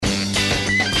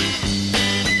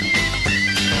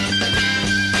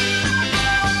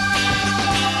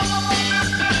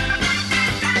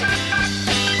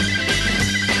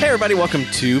everybody, welcome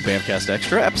to Bamcast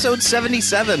Extra, episode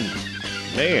 77.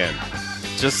 Man,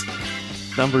 Just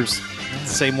numbers,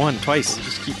 same one, twice. they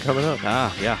just keep coming up.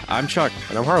 Yeah, I'm Chuck,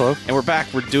 And I'm Harlow. and we're back.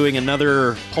 We're doing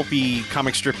another pulpy,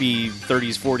 comic strippy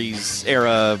 30s, 40s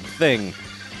era thing,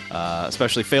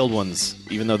 especially failed ones,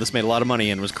 even though this made a lot of money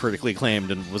and was critically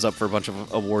acclaimed and was up for a bunch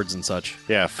of awards and such.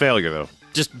 Yeah, failure, though.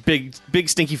 Just big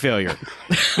stinky failure.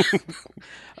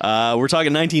 We're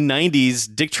talking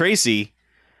 1990s Dick Tracy.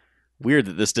 Weird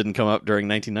that this didn't come up during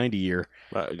 1990 year.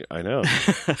 I know.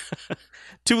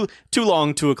 Too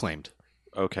long, too acclaimed.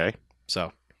 Okay.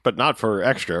 So But not for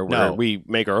extra, where No. we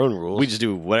make our own rules. we just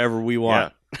do whatever we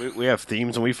want. Yeah. We have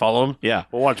themes and we follow them. Yeah.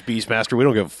 We'll watch Beastmaster. We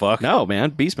don't give a fuck. No,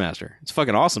 man, Beastmaster. It's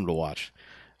fucking awesome to watch.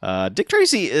 Dick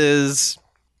Tracy is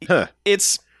Huh.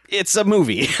 it's a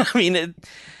movie. I mean,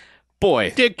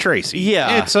 boy. Dick Tracy.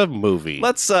 Yeah. It's a movie.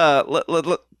 Let's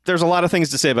there's a lot of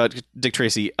things to say about Dick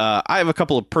Tracy. I have a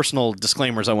couple of personal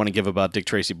disclaimers I want to give about Dick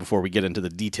Tracy before we get into the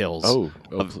details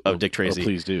of Dick Tracy.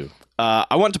 Please do.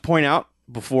 I want to point out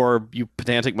before you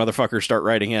pedantic motherfuckers start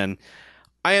writing in,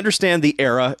 I understand the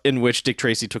era in which Dick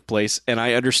Tracy took place, and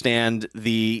I understand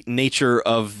the nature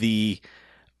of the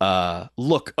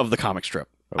look of the comic strip.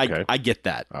 Okay. I get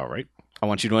that. All right. I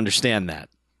want you to understand that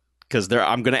because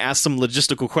I'm going to ask some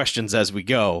logistical questions as we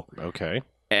go, Okay.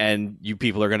 and you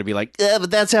people are going to be like, "Yeah, but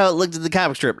that's how it looked in the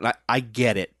comic strip." And I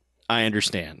get it. I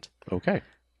understand. Okay.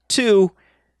 Two,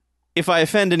 if I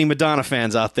offend any Madonna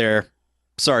fans out there,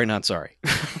 sorry, not sorry.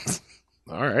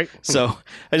 All right. So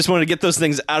I just wanted to get those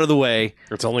things out of the way.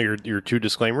 It's only your two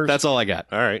disclaimers? That's all I got.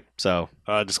 All right. So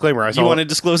Disclaimer. I saw you want to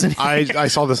disclose any? I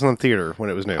saw this in the theater when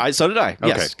it was new. So did I. Okay.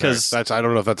 Yes, because that's. I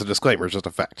don't know if that's a disclaimer. It's just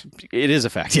a fact. it is a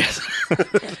fact. Yes.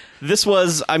 This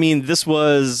was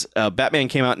Batman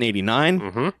came out in '89,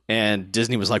 Mm-hmm. and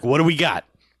Disney was like, "What do we got?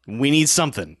 We need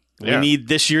something. Yeah. We need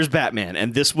this year's Batman."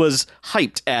 And this was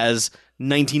hyped as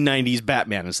 1990s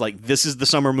Batman. It's like, this is the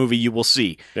summer movie you will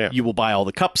see. Yeah. You will buy all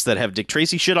the cups that have Dick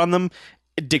Tracy shit on them.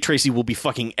 Dick Tracy will be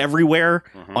fucking everywhere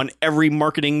on every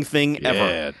marketing thing ever.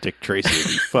 Yeah, Dick Tracy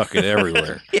will be fucking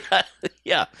everywhere.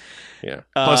 Yeah. Yeah.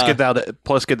 Plus get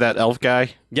that elf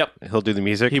guy. Yep. He'll do the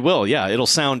music. He will. Yeah. It'll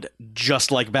sound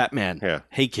just like Batman. Yeah.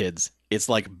 Hey kids, it's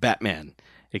like Batman,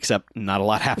 except not a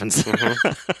lot happens.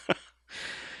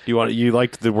 You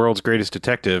liked the world's greatest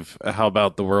detective. How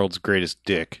about the world's greatest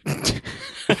dick?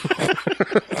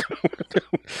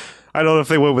 I don't know if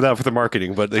they went with that for the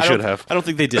marketing, but they should have. I don't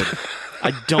think they did.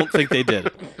 I don't think they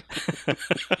did.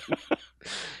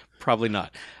 Probably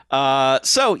not.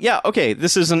 So, yeah, okay.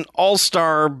 This is an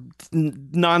all-star,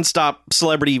 nonstop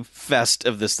celebrity fest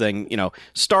of this thing. You know,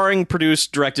 starring,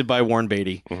 produced, directed by Warren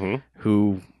Beatty,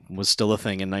 who was still a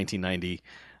thing in 1990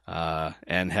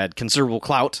 and had considerable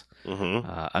clout,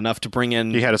 enough to bring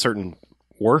in... He had a certain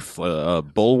worth,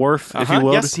 bull worth, if you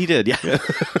will. Yes, he did. Yeah.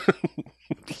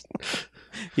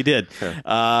 He did.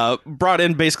 Brought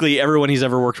in basically everyone he's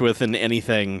ever worked with in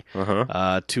anything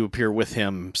to appear with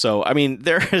him. So, I mean,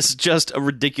 there is just a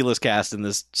ridiculous cast in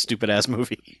this stupid-ass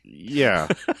movie. Yeah.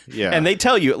 Yeah. And they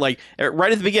tell you, like,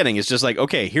 right at the beginning, it's just like,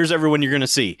 okay, here's everyone you're going to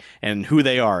see and who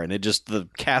they are. And the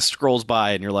cast scrolls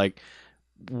by and you're like,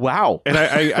 wow. And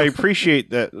I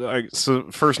appreciate that. So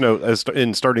first note,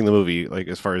 in starting the movie, like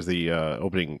as far as the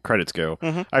opening credits go,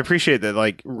 I appreciate that.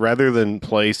 Like rather than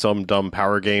play some dumb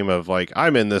power game of like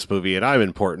I'm in this movie and I'm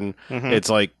important, it's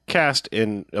like cast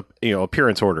in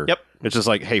appearance order. Yep. It's just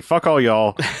like, hey, fuck all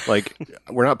y'all. Like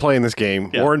we're not playing this game.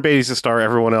 Yeah. Warren Beatty's the star.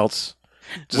 Everyone else,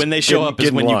 just when they show up is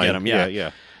in when you line. get them. Yeah. Yeah.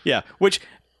 Yeah. Which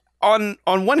on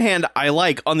one hand I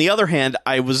like, on the other hand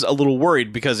I was a little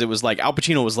worried because it was like Al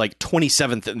Pacino was like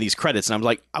 27th in these credits and I'm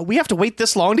like, we have to wait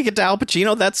this long to get to Al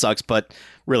Pacino? That sucks. But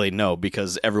really no,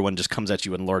 because everyone just comes at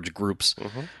you in large groups.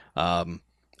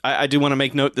 I do want to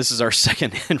make note, this is our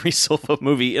second Henry Silva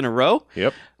movie in a row.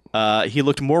 Yep. He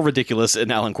looked more ridiculous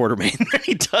in Alan Quartermain than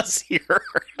he does here.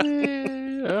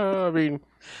 I mean,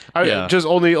 Yeah. just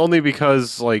only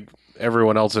because like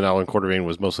everyone else in Alan Quartermain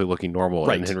was mostly looking normal,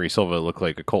 Right. and Henry Silva looked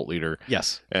like a cult leader.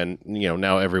 Yes. And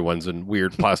now everyone's in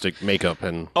weird plastic makeup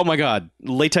and Oh my god,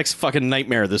 latex fucking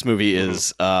nightmare this movie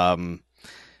is.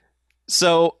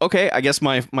 So, okay, I guess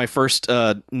my first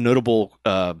notable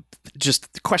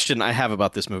just question I have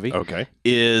about this movie okay.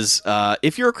 is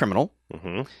if you're a criminal,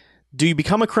 do you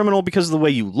become a criminal because of the way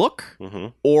you look?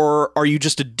 Or are you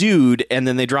just a dude and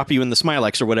then they drop you in the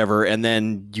Smilex or whatever and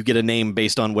then you get a name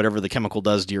based on whatever the chemical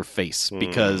does to your face?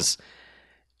 Because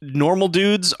normal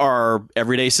dudes are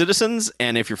everyday citizens,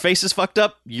 and if your face is fucked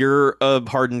up, you're a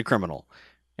hardened criminal.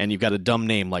 And you've got a dumb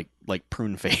name like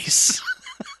Prune Face.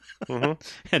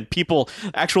 And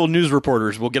actual news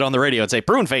reporters will get on the radio and say,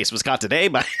 Prune Face was caught today.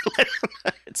 But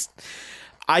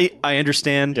I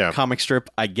understand comic strip.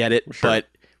 I get it. Sure. But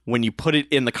when you put it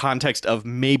in the context of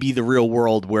maybe the real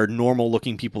world where normal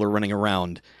looking people are running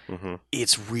around,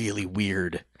 it's really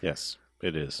weird. Yes,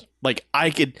 it is. Like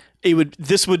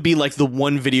this would be like the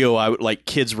one video I would like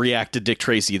kids react to Dick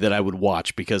Tracy that I would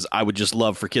watch, because I would just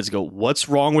love for kids to go, what's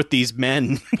wrong with these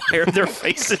men? Why are their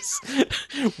faces?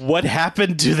 What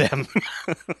happened to them?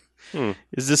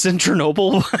 Is this in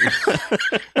Chernobyl?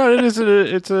 No,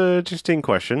 it's a interesting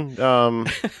question.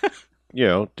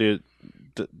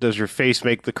 Does your face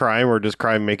make the crime, or does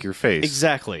crime make your face?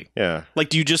 Exactly. Yeah. Like,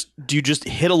 do you just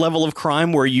hit a level of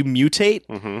crime where you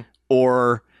mutate,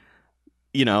 or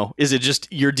is it just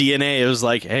your DNA? It was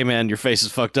like, hey man, your face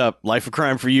is fucked up. Life of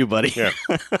crime for you, buddy. Yeah.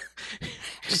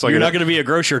 You're not going to be a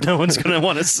grocer. No one's going to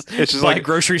want to buy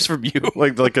groceries from you.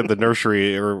 like at the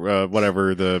nursery or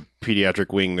whatever, the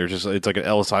pediatric wing. It's like an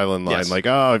Ellis Island line. Yes. Like,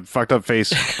 oh, fucked up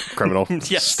face, criminal.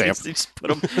 Yes, stamp. They just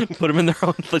put them in their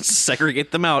own. Let's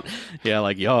segregate them out. Yeah,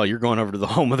 like, you're going over to the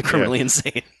home of the criminally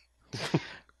insane.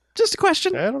 Just a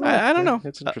question. I don't know. I don't know.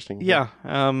 It's interesting. Yeah.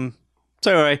 So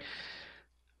anyway,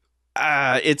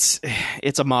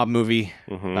 it's a mob movie.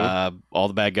 All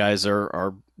the bad guys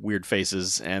are weird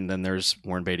faces, and then there's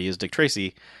Warren Beatty as Dick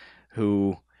Tracy,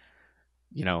 who,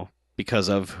 because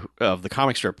of the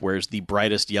comic strip, wears the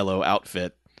brightest yellow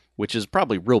outfit, which is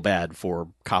probably real bad for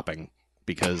copping,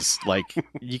 because like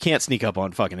you can't sneak up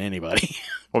on fucking anybody.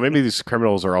 Well, maybe these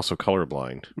criminals are also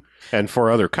colorblind, and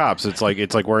for other cops, it's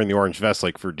like wearing the orange vest,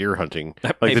 like for deer hunting.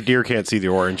 Like the deer can't see the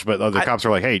orange, but other cops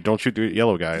are like, "Hey, don't shoot the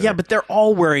yellow guy." Yeah, but they're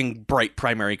all wearing bright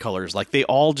primary colors. Like they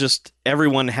all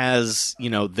everyone has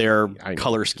their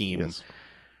color scheme. Yes.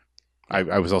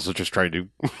 I was also just trying to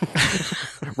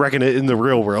reckon it in the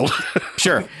real world.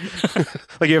 Sure.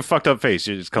 Like you have fucked up face,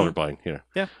 you're just colorblind.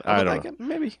 Yeah, I don't know.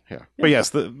 Maybe. Yeah, but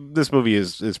yes, this movie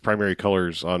is primary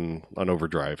colors on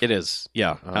Overdrive. It is.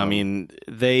 Yeah, I mean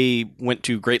they went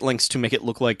to great lengths to make it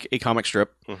look like a comic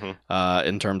strip,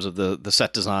 in terms of the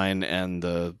set design and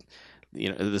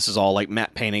this is all like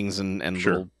matte paintings and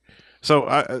sure. little.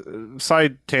 So,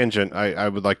 side tangent, I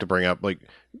would like to bring up, like,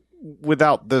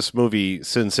 without this movie,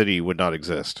 Sin City would not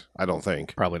exist. I don't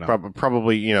think. Probably not.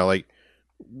 Probably, like,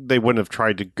 they wouldn't have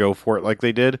tried to go for it like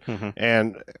they did.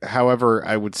 And, however,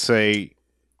 I would say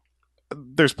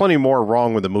there's plenty more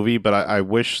wrong with the movie, but I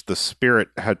wish the spirit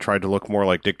had tried to look more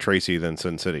like Dick Tracy than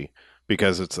Sin City,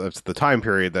 because it's the time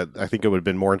period that I think it would have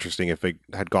been more interesting if they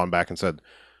had gone back and said,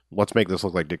 let's make this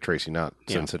look like Dick Tracy, not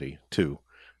Sin City 2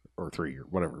 or 3 or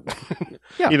whatever.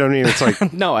 Yeah. You know what I mean? It's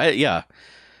like... No, yeah.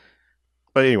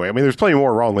 But anyway, I mean, there's plenty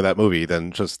more wrong with that movie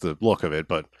than just the look of it.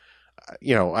 But,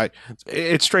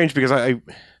 it's strange because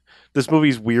this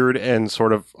movie's weird and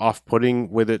sort of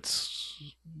off-putting with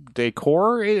its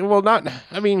decor. Well, not...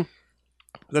 I mean...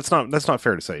 That's not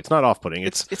fair to say. It's not off-putting.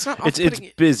 It's not off-putting.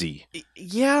 It's busy.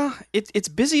 Yeah, it's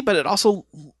busy, but it also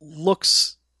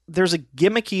looks... There's a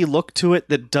gimmicky look to it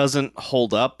that doesn't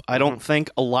hold up. I don't think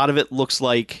a lot of it looks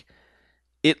like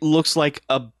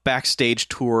a backstage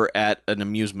tour at an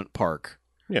amusement park.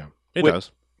 Yeah, it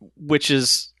does. Which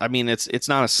is, I mean, it's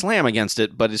not a slam against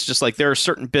it, but it's just like there are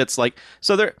certain bits like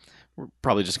we're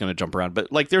probably just going to jump around,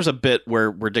 but like there's a bit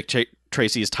where Dick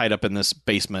Tracy is tied up in this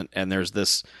basement and there's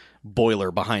this boiler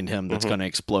behind him that's going to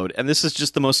explode, and this is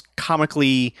just the most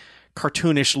comically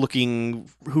cartoonish looking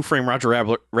Who Framed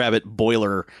Roger Rabbit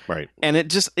boiler, right? And it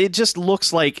just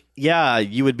looks like, yeah,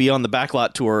 you would be on the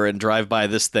backlot tour and drive by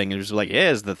this thing and just like,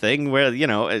 yeah, is the thing where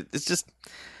it's just,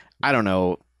 I don't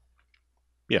know.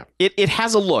 Yeah, it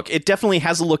has a look. It definitely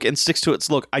has a look and sticks to its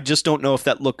look. I just don't know if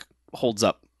that look holds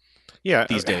up. Yeah,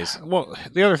 these days. Well,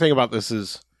 the other thing about this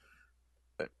is,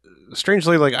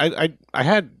 strangely, like I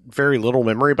had very little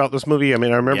memory about this movie. I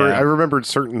mean, I remembered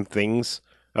certain things.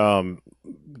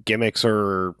 Gimmicks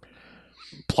or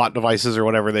plot devices or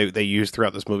whatever they used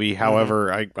throughout this movie.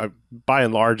 However, I by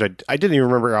and large I didn't even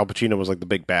remember Al Pacino was like the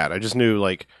big bad. I just knew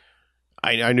like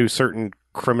I knew certain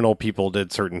criminal people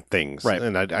did certain things, right?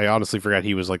 And I honestly forgot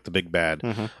he was like the big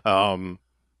bad.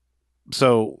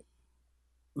 So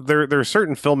there are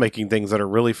certain filmmaking things that are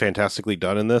really fantastically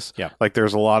done in this. Yeah, like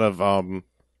there's a lot of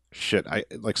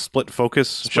like split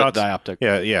focus shots, dioptic.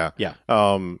 Yeah.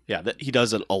 He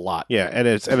does it a lot. Yeah, and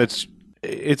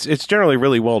it's generally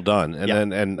really well done,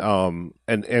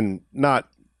 and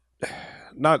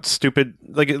not stupid.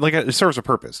 Like it serves a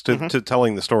purpose to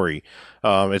telling the story.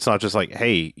 It's not just like,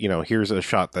 hey, here's a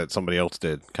shot that somebody else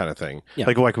did, kind of thing. Yeah.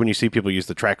 Like when you see people use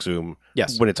the track zoom,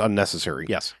 when it's unnecessary.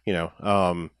 Yes,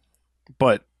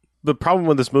 but the problem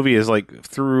with this movie is like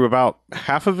through about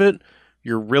half of it,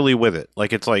 you're really with it.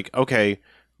 Like it's like, okay,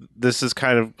 this is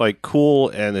kind of like cool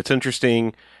and it's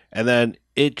interesting. And then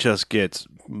it just gets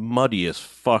muddy as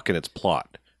fuck in its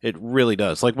plot. It really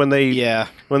does. Like when they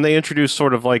introduce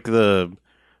sort of like the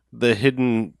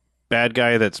hidden bad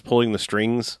guy that's pulling the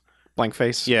strings. Blank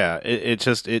face. Yeah,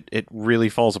 it really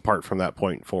falls apart from that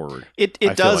point forward. It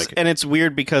does, and it's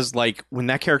weird because like when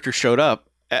that character showed up,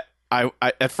 I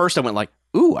at first I went like,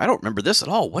 "Ooh, I don't remember this at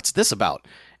all. What's this about?"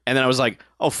 And then I was like,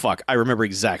 "Oh fuck, I remember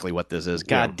exactly what this is.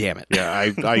 God damn it!"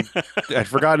 Yeah, I'd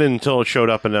forgotten until it showed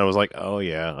up, and then I was like, "Oh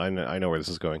yeah, I know where this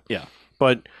is going." Yeah,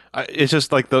 but it's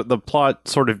just like the plot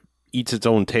sort of eats its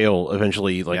own tail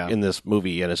eventually, in this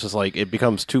movie, and it's just like it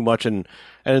becomes too much, and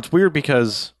it's weird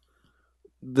because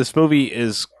this movie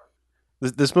is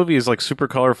like super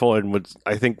colorful and would,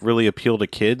 I think, really appeal to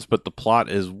kids, but the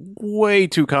plot is way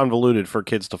too convoluted for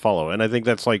kids to follow, and I think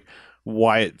that's like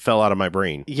why it fell out of my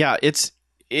brain. Yeah, it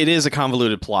is a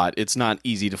convoluted plot. It's not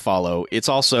easy to follow. It's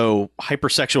also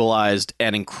hypersexualized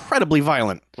and incredibly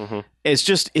violent. Mm-hmm. It's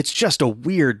just a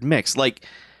weird mix. Like,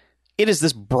 it is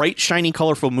this bright, shiny,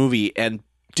 colorful movie, and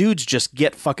dudes just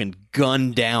get fucking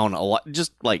gunned down a lot.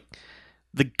 Just like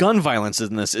the gun violence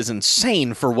in this is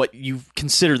insane for what you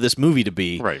consider this movie to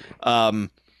be. Right.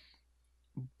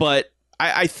 But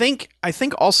I think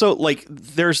also like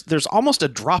there's almost a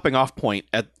dropping off point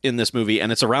in this movie,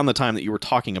 and it's around the time that you were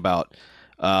talking about.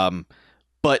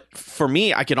 But for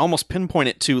me, I can almost pinpoint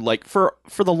it to like for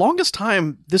the longest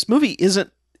time, this movie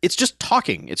it's just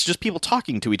talking. It's just people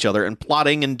talking to each other and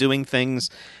plotting and doing things.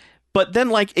 But then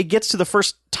like it gets to the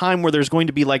first time where there's going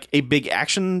to be like a big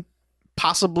action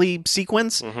possibly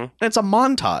sequence, and it's a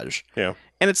montage. Yeah.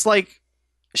 And it's like,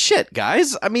 shit,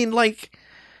 guys. I mean, like,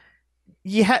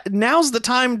 now's the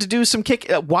time to do some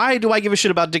kick. Why do I give a shit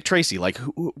about Dick Tracy? Like,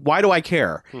 why do I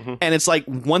care? Mm-hmm. And it's like,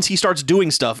 once he starts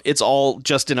doing stuff, it's all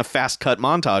just in a fast cut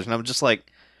montage. And I'm just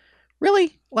like,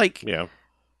 really? Like, yeah.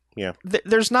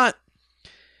 There's not.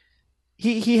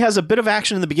 He has a bit of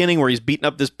action in the beginning where he's beating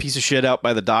up this piece of shit out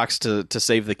by the docks to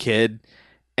save the kid.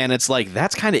 And it's like,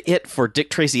 that's kind of it for Dick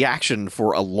Tracy action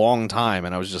for a long time.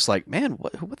 And I was just like, man,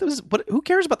 who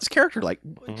cares about this character? Like,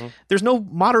 there's no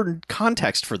modern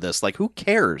context for this. Like, who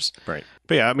cares? Right.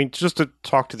 But yeah, I mean, just to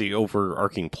talk to the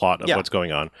overarching plot of what's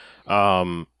going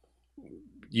on.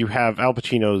 You have Al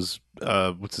Pacino's,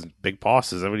 what's his Big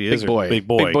Boss? Is that what he is? Big Boy. Big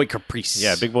Boy. Big Boy Caprice.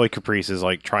 Yeah, Big Boy Caprice is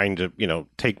like trying to,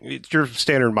 it's your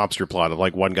standard mobster plot of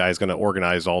like one guy's going to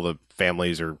organize all the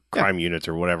families or crime units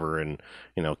or whatever and,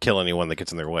 kill anyone that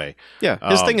gets in their way. Yeah.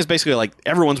 His thing is basically like,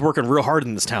 everyone's working real hard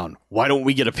in this town. Why don't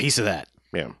we get a piece of that?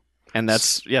 Yeah. And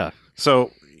that's,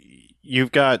 So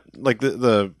you've got like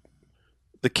the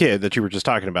kid that you were just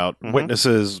talking about,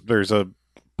 witnesses, there's a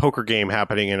poker game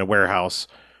happening in a warehouse,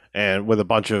 and with a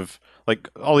bunch of like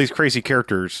all these crazy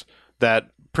characters that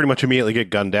pretty much immediately get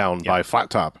gunned down by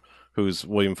Flat Top, who's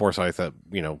William Forsythe. That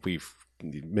we've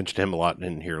mentioned him a lot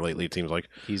in here lately. It seems like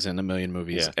he's in a million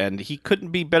movies, and he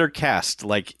couldn't be better cast.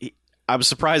 Like I'm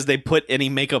surprised they put any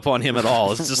makeup on him at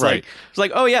all. It's just like it's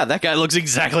like, oh yeah, that guy looks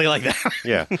exactly like that.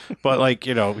 Yeah, but like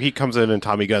he comes in and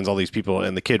Tommy guns all these people,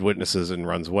 and the kid witnesses and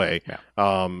runs away.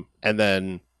 Yeah. And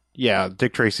then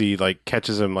Dick Tracy like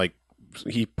catches him like.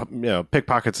 He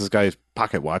pickpockets this guy's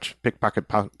pocket watch,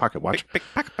 pocket watch,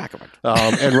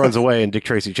 and runs away. And Dick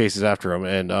Tracy chases after him,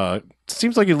 and it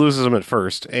seems like he loses him at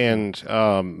first, and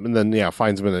then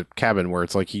finds him in a cabin where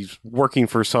it's like he's working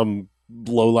for some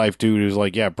low life dude who's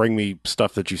like, bring me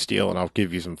stuff that you steal, and I'll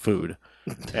give you some food.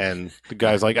 And the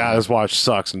guy's like, this watch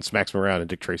sucks, and smacks him around, and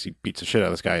Dick Tracy beats the shit out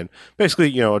of this guy, and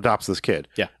basically adopts this kid.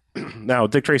 Yeah. Now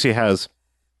Dick Tracy has.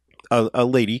 A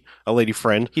lady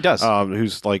friend. He does.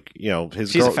 Who's like, his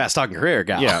She's girl, a fast talking career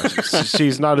guy. Yeah.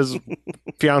 She's not his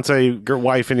fiance,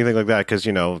 wife, anything like that. Cause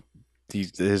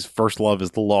his first love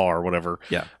is the law or whatever.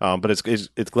 Yeah. But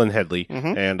it's Glenn Headley.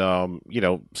 And,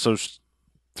 so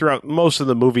throughout most of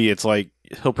the movie, it's like,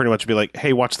 he'll pretty much be like,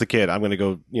 hey, watch the kid. I'm going to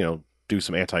go, do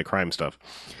some anti-crime stuff.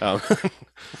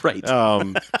 Right.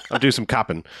 I'll do some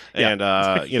copping. And,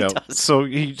 so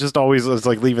he just always is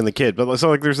like leaving the kid. But so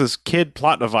like there's this kid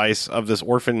plot device of this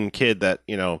orphan kid that,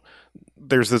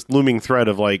 there's this looming threat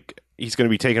of like, he's going to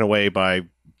be taken away by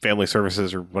family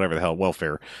services or whatever the hell,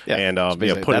 welfare. Yeah. And, put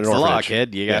that's in an the orphanage. law,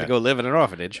 kid. You got to go live in an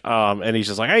orphanage. And he's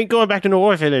just like, I ain't going back to no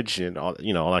orphanage and all,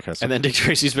 all that kind of stuff. And then Dick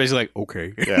Tracy's basically like,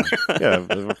 okay. Yeah,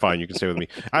 fine. You can stay with me.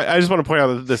 I just want to point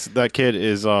out that that kid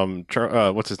is,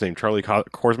 what's his name? Charlie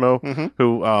Korsmo,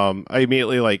 who, I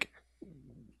immediately like,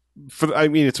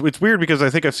 it's weird because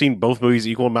I think I've seen both movies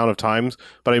equal amount of times,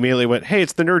 but I immediately went, hey,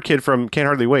 it's the nerd kid from Can't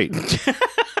Hardly Wait.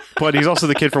 But he's also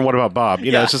the kid from What About Bob?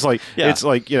 It's just like it's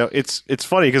like it's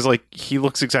funny because like he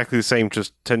looks exactly the same,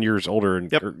 just 10 years older,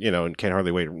 and and Can't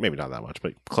Hardly Wait. Maybe not that much,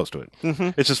 but close to it.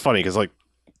 It's just funny because like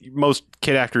most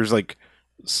kid actors like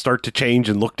start to change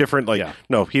and look different. Like,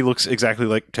 no, he looks exactly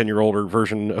like 10-year-older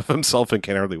version of himself and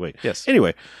can't hardly wait. Yes.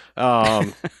 Anyway,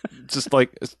 just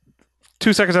like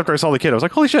 2 seconds after I saw the kid, I was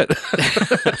like, holy shit.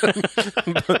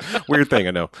 Weird thing,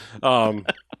 I know.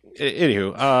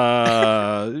 Anywho,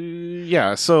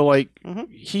 yeah, so like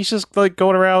he's just like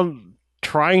going around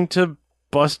trying to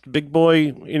bust Big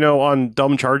Boy, on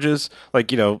dumb charges, like,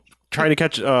 trying to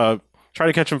catch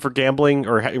him for gambling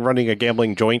or running a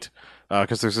gambling joint,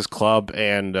 because there's this club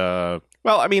and well,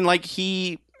 I mean, like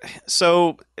Al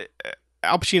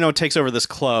Pacino takes over this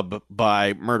club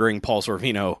by murdering Paul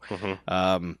Sorvino.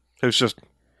 Who's just,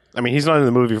 I mean, he's not in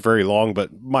the movie for very long, but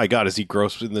my God, is he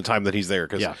gross in the time that he's there?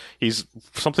 Because he's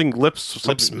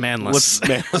lips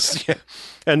manless. Yeah.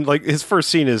 And like his first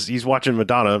scene is he's watching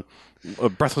Madonna,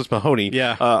 Breathless Mahoney,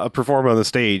 perform on the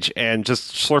stage and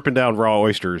just slurping down raw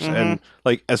oysters, and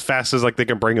like as fast as like they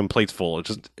can bring him plates full.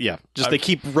 It's just they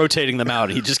keep rotating them out.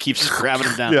 He just keeps grabbing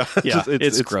them down.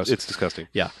 It's gross. It's disgusting.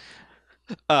 Yeah.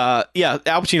 Al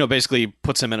Pacino basically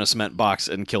puts him in a cement box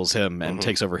and kills him and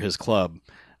takes over his club.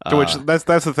 To which that's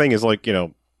the thing is like,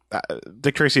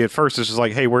 Dick Tracy at first is just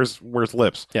like, hey, where's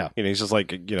Lips? Yeah. He's just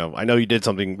like, I know you did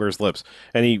something. Where's Lips?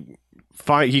 And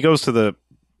he goes to the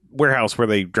warehouse where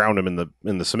they drowned him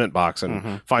in the cement box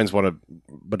and finds one of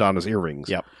Madonna's earrings.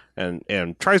 Yep.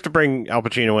 And tries to bring Al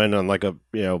Pacino in on like a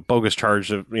bogus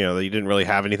charge of that he didn't really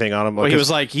have anything on him. Well, he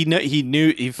was like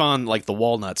he found like the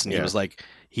walnuts and he was like,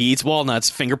 he eats walnuts,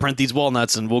 fingerprint these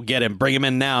walnuts, and we'll get him, bring him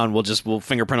in now, and we'll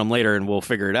fingerprint him later, and we'll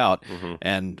figure it out.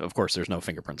 And of course, there's no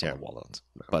fingerprints on the walnuts.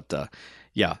 But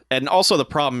and also the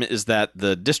problem is that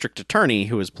the district attorney,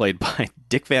 who is played by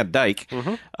Dick Van Dyke,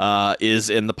 is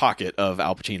in the pocket of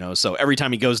Al Pacino. So every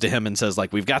time he goes to him and says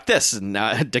like, "We've got this," and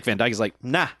Dick Van Dyke is like,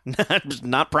 "Nah,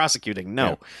 not prosecuting,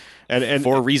 no." Yeah. And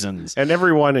for reasons. And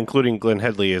everyone, including Glenn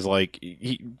Headley, is like,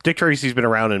 Dick Tracy's been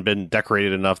around and been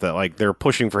decorated enough that like they're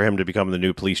pushing for him to become the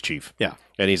new police chief. Yeah.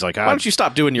 And he's like, why don't you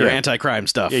stop doing your anti-crime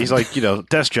stuff? Yeah, he's like,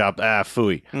 desk job,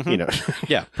 phooey,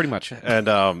 Yeah, pretty much.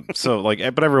 And so like,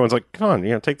 but everyone's like, come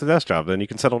on, take the desk job, then you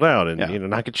can settle down and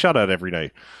not get shut at every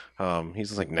night. He's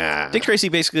just like, nah. Dick Tracy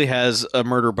basically has a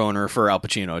murder boner for Al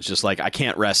Pacino. It's just like, I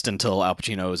can't rest until Al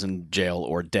Pacino is in jail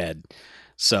or dead.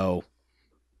 So...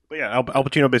 But yeah, Al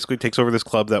Pacino basically takes over this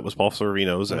club that was Paul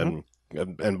Sorvino's, and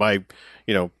by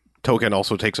token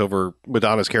also takes over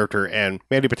Madonna's character and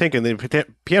Mandy Patinkin, the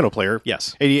piano player.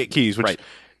 Yes, 88 Keys. Which,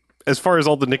 as far as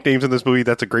all the nicknames in this movie,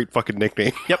 that's a great fucking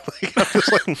nickname. Yep.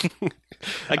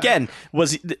 Again,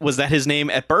 was that his name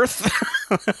at birth?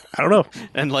 I don't know.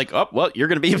 And like, oh well, you're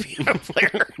going to be a piano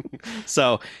player.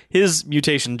 So his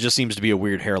mutation just seems to be a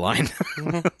weird hairline.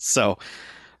 So,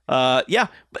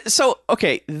 So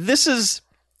okay, this is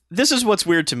what's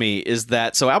weird to me is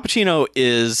that so Al Pacino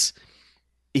is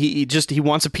he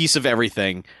wants a piece of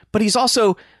everything, but he's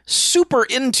also super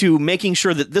into making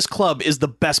sure that this club is the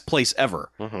best place ever.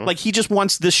 Like he just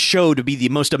wants this show to be the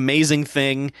most amazing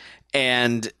thing,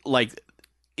 and like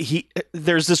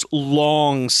there's this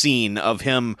long scene of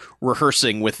him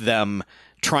rehearsing with them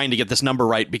trying to get this number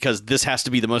right because this has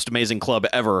to be the most amazing club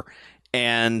ever.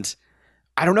 And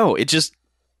I don't know,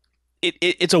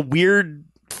 it's a weird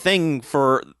thing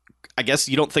for, I guess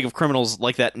you don't think of criminals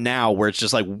like that now, where it's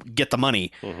just like, get the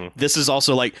money. This is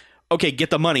also like, okay, get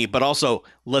the money, but also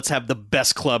let's have the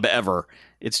best club ever.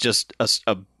 It's just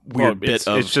a weird bit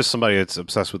of... It's just somebody that's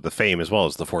obsessed with the fame as well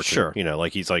as the fortune. Sure.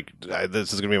 Like he's like,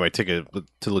 this is going to be my ticket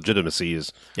to legitimacy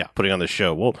is putting on this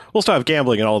show. We'll still have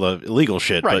gambling and all the illegal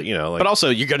shit, right. But, but also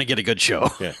you're going to get a good show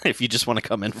if you just want to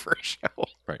come in for a show.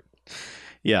 Right.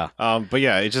 Yeah. But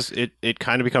yeah, it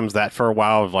kind of becomes that for a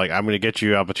while of like, I'm going to get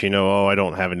you, Al Pacino. Oh, I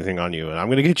don't have anything on you, and I'm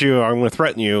going to get you. I'm going to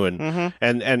threaten you,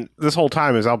 and this whole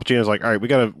time is Al Pacino's like, all right, we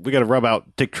gotta rub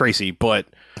out Dick Tracy, but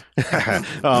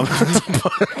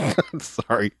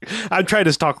sorry, I'm trying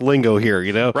to talk lingo here,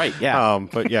 Right. Yeah.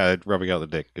 But yeah, rubbing out the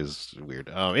dick is weird.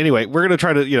 Anyway, we're gonna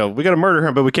try to, we got to murder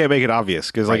him, but we can't make it obvious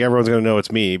because like everyone's gonna know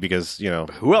it's me because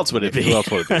who else would it be? Who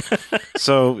else would it be?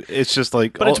 So it's just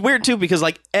like, but it's weird too because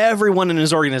like everyone in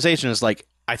his organization is like,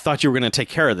 I thought you were gonna take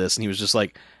care of this, and he was just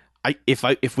like,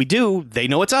 if we do, they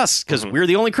know it's us because we're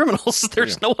the only criminals.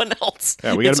 There's no one else.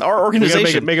 Yeah, it's our organization.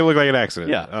 We gotta make it look like an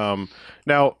accident. Yeah.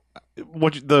 Now,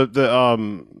 what the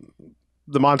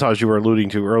montage you were alluding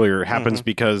to earlier happens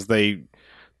because they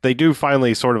do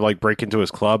finally sort of like break into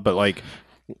his club, but like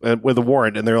with a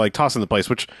warrant, and they're like tossing the place,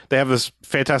 which they have this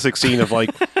fantastic scene of like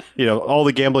all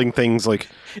the gambling things like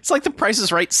it's like the Price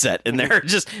is Right set in there.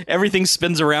 Just everything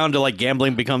spins around to like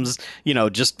gambling becomes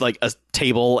just like a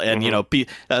table and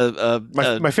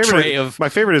my favorite tray of my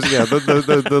favorite is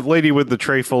the lady with the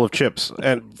tray full of chips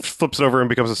and flips it over and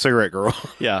becomes a cigarette girl.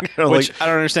 Yeah, which I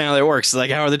don't understand how that works.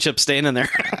 Like, how are the chips staying in there?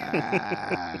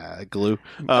 Glue.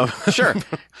 Sure,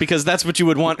 because that's what you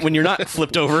would want when you're not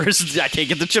flipped over. Is I can't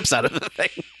get the chips out of the thing.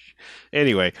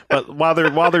 Anyway, but while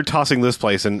they're tossing this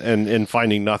place and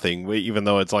finding nothing, even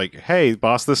though it's like, hey,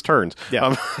 boss, this turns.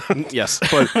 Yeah. Yes.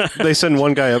 But they send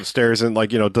one guy upstairs and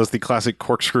does the classic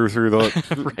corkscrew through the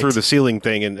through the ceiling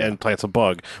thing and plants a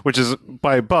bug. Which is,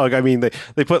 by bug, I mean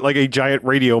they put like a giant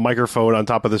radio microphone on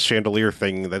top of this chandelier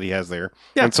thing that he has there,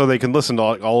 and so they can listen to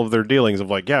all of their dealings of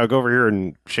like, go over here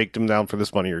and shake them down for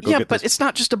this money or go get but this. it's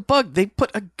not just a bug. They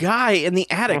put a guy in the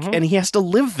attic and he has to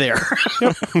live there.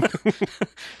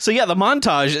 So the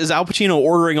montage is Al Pacino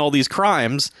ordering all these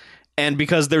crimes, and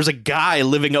because there's a guy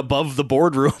living above the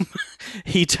boardroom,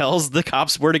 he tells the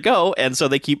cops where to go, and so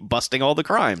they keep busting all the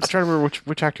crimes. I'm trying to remember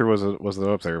which actor was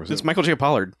up there. It's Michael J.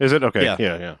 Pollard. Is it? Okay.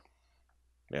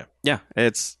 Yeah.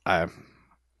 It's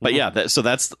but so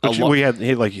that's he had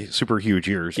like super huge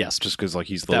ears. Yes, just because like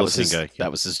he's the listening guy. That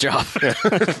was his job.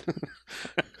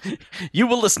 You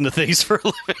will listen to things for a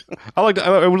living. I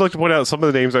would like to point out some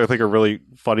of the names I think are really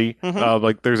funny.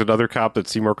 Like there's another cop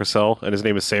that's Seymour Cassell, and his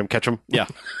name is Sam Ketchum. Yeah.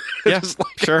 Yeah,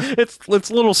 sure. It's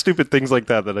little stupid things like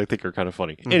that I think are kind of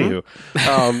funny. Anywho,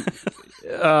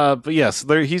 but yes,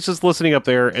 he's just listening up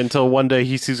there until one day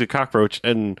he sees a cockroach,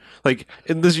 and like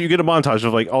in this you get a montage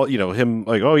of like all him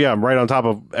like, oh yeah, I'm right on top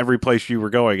of every place you were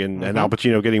going, and Al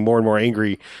Pacino getting more and more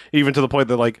angry, even to the point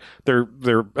that like their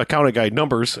accountant guy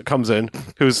Numbers comes in,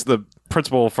 who's the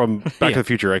principal from Back to the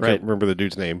Future. I can't remember the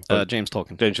dude's name. James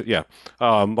Tolkien.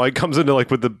 Like comes into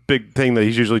like with the big thing that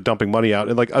he's usually dumping money out,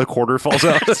 and like a quarter falls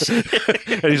out,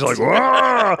 and he's like,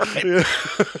 "Wah!"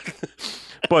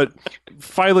 But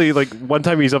finally, like one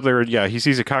time he's up there, and he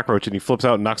sees a cockroach, and he flips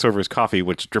out and knocks over his coffee,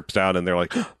 which drips down, and they're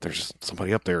like, "There's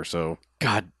somebody up there." So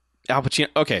God, Al Pacino.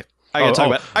 Okay. I gotta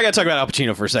talk about Al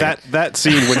Pacino for a second. That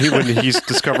scene when he's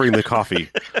discovering the coffee,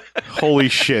 holy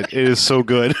shit, it is so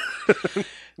good.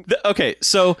 Okay,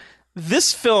 so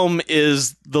this film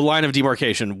is the line of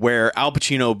demarcation where Al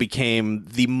Pacino became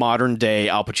the modern day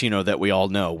Al Pacino that we all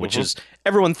know, which is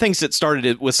everyone thinks it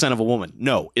started with Son of a Woman.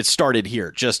 No, it started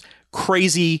here. Just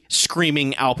crazy,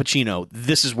 screaming Al Pacino.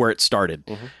 This is where it started.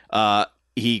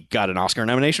 He got an Oscar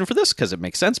nomination for this because it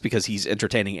makes sense because he's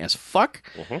entertaining as fuck.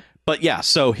 But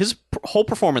so his whole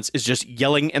performance is just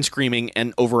yelling and screaming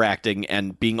and overacting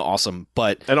and being awesome.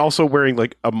 And also wearing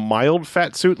like a mild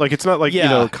fat suit. Like it's not like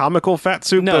comical fat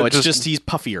suit. No, but it's just he's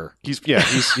puffier. He's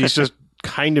just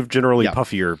kind of generally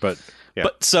puffier. But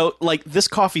But so like this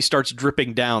coffee starts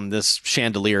dripping down this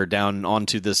chandelier down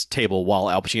onto this table while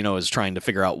Al Pacino is trying to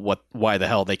figure out why the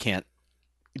hell they can't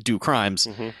do crimes.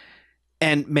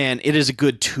 And man, it is a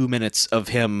good 2 minutes of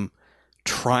him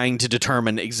trying to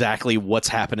determine exactly what's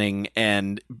happening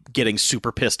and getting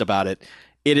super pissed about it.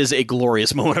 It is a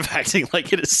glorious moment of acting.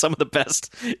 Like, it is some of the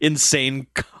best insane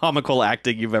comical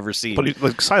acting you've ever seen. But he's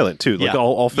like silent too, like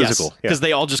all physical. Because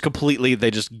they all just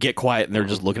they just get quiet and they're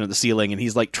just looking at the ceiling, and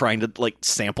he's like trying to like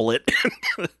sample it,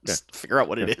 just figure out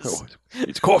what it is.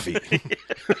 It's coffee.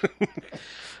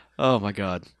 Oh my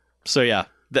god! So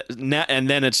and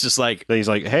then it's just like he's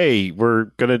like, "Hey, we're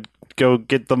gonna go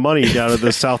get the money down at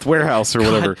the South Warehouse or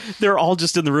whatever." They're all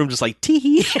just in the room, just like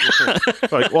tee.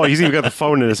 Like, well, he's even got the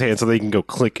phone in his hand so they can go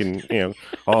click and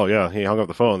oh yeah, he hung up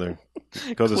the phone there.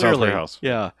 Goes to the South Warehouse.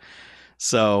 Yeah.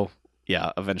 So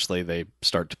eventually they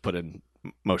start to put in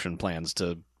motion plans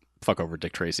to fuck over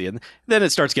Dick Tracy, and then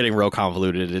it starts getting real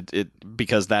convoluted. It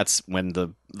because that's when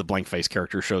the blank face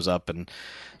character shows up and.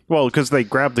 Well, because they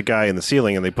grabbed the guy in the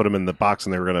ceiling and they put him in the box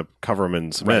and they were going to cover him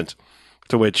in cement. Right.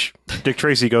 To which Dick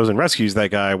Tracy goes and rescues that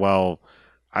guy while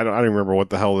I don't remember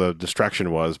what the hell the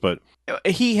distraction was, but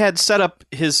he had set up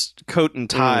his coat and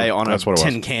tie on a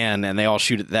tin can, and they all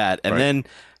shoot at that, and then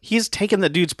he's taken the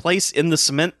dude's place in the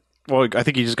cement. Well, I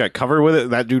think he just got covered with it.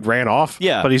 That dude ran off.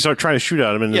 Yeah, but he started trying to shoot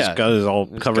at him, and his gun is all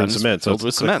covered in cement. So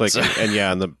with cement. Like,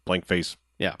 and the blank face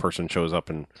person shows up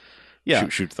and.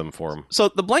 Shoot them for him. So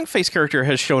the blank face character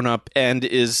has shown up and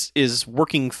is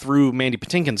working through Mandy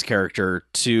Patinkin's character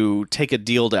to take a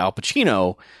deal to Al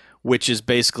Pacino, which is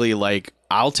basically like,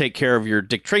 I'll take care of your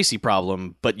Dick Tracy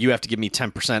problem, but you have to give me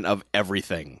 10% of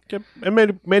everything. Yep. And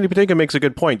Mandy Patinkin makes a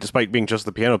good point, despite being just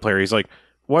the piano player. He's like,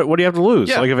 what do you have to lose?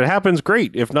 Yeah. Like, if it happens,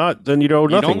 great. If not, then you don't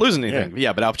nothing. You don't lose anything.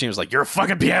 Yeah, but Al Pacino's like, you're a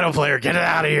fucking piano player. Get it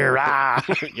out of here. Ah.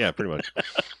 Yeah, pretty much.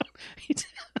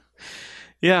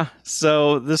 Yeah,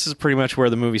 so this is pretty much where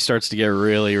the movie starts to get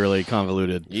really, really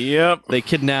convoluted. Yep. They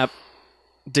kidnap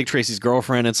Dick Tracy's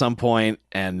girlfriend at some point,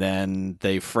 and then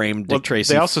they frame Dick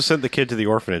Tracy. They also sent the kid to the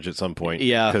orphanage at some point.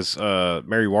 Yeah. Because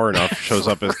Mary Warrenoff shows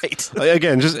up as... Right.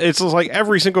 Again, it's just like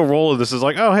every single role of this is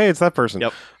like, oh, hey, it's that person.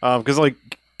 Yep. Because, like,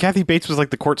 Kathy Bates was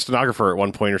like the court stenographer at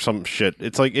one point or some shit.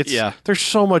 It's like, there's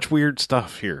so much weird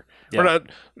stuff here. Yeah. Or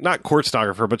not court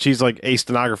stenographer, but she's like a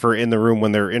stenographer in the room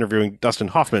when they're interviewing Dustin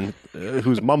Hoffman,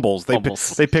 who's mumbles.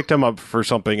 They picked him up for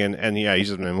something, and yeah, he's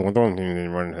just...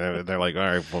 They're like, all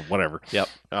right, well, whatever. Yep.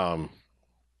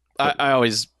 I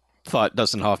always thought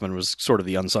Dustin Hoffman was sort of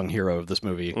the unsung hero of this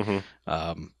movie.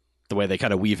 Mm-hmm. The way they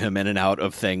kind of weave him in and out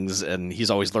of things, and he's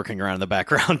always lurking around in the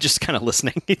background, just kind of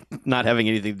listening, not having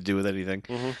anything to do with anything.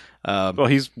 Mm-hmm. Well,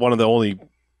 he's one of the only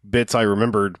bits I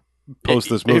remembered post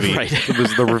this movie. Right. It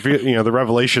was the the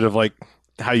revelation of like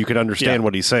how you could understand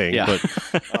what he's saying. Yeah.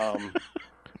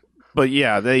 But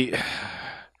yeah, I'm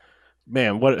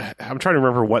trying to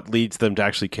remember what leads them to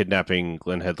actually kidnapping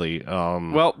Glenn Headley.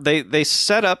 Well, they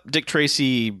set up Dick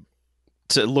Tracy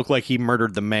to look like he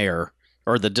murdered the mayor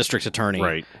or the district attorney.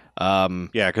 Right.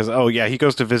 Yeah, because he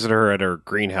goes to visit her at her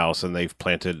greenhouse, and they've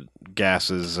planted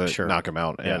gases that knock him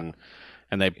out, and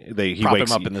he prop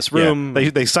wakes him up in this room. Yeah,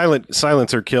 they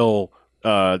silence or kill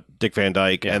Dick Van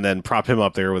Dyke, and then prop him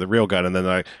up there with a real gun, and then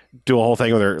they do a whole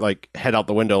thing with her like head out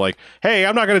the window, like, "Hey,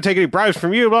 I'm not going to take any bribes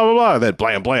from you," blah blah blah. And then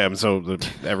blam blam. So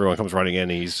everyone comes running in,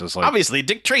 and he's just like, obviously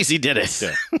Dick Tracy did it.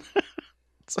 Yeah.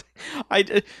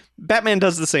 Batman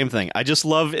does the same thing. I just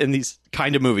love in these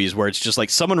kind of movies where it's just like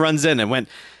someone runs in and went,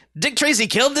 Dick Tracy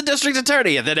killed the district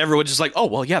attorney, and then everyone's just like, oh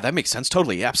well, yeah, that makes sense,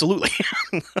 totally, absolutely.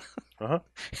 Uh-huh.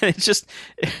 And it's just,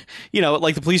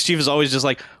 like the police chief is always just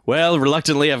like, well,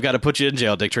 reluctantly, I've got to put you in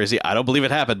jail, Dick Tracy. I don't believe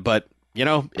it happened, but,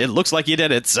 it looks like you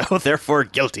did it, so therefore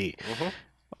guilty. Mm-hmm.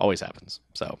 Always happens.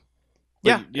 So,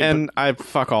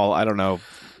 fuck all. I don't know.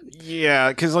 Yeah,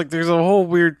 because like there's a whole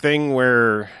weird thing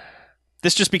where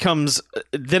this just becomes,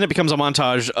 then it becomes a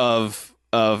montage of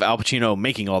Al Pacino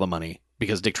making all the money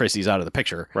because Dick Tracy's out of the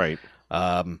picture. Right.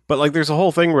 But like there's a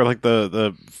whole thing where like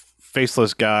the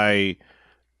faceless guy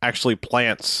actually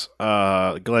plants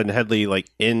Glenn Headley like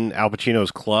in Al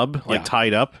Pacino's club, like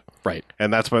tied up. Right.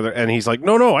 And that's why and he's like,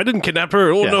 no, I didn't kidnap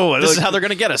her. Oh no. This is how they're going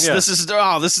to get us. Yeah. This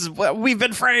is we've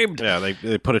been framed. Yeah,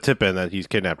 they put a tip in that he's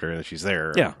kidnapped her and she's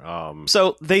there. Yeah.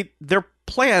 So their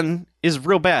plan is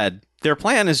real bad. Their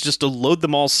plan is just to load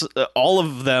them all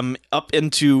of them up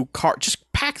into car,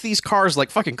 just pack these cars like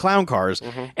fucking clown cars,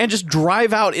 and just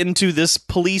drive out into this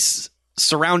police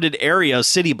surrounded area,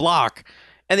 city block,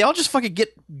 and they all just fucking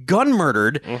get gun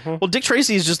murdered. Well, Dick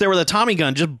Tracy is just there with a Tommy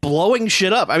gun, just blowing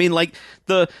shit up. I mean, like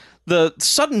the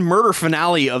sudden murder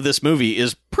finale of this movie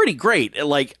is pretty great.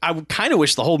 Like, I would kind of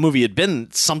wish the whole movie had been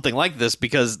something like this,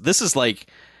 because this is like,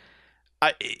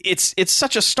 it's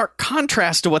such a stark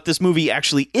contrast to what this movie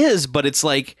actually is, but it's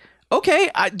like,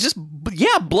 okay,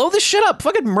 blow this shit up.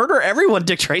 Fucking murder everyone,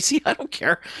 Dick Tracy. I don't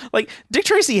care. Like, Dick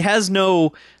Tracy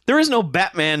there is no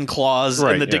Batman clause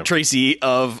in the Dick Tracy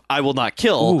of I will not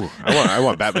kill. Ooh, I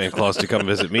want Batman clause to come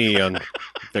visit me on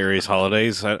various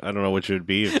holidays. I don't know which it would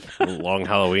be, Long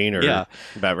Halloween or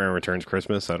Batman Returns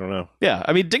Christmas. I don't know. Yeah,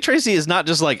 I mean, Dick Tracy is not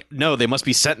just like, no, they must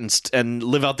be sentenced and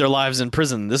live out their lives in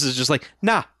prison. This is just like,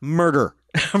 nah, murder.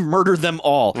 Murder them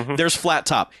all. There's Flat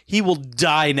Top. He will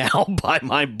die now by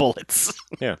my bullets.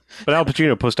 Yeah. But Al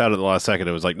Pacino pushed out at the last second.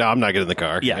 It was like, no, I'm not getting in the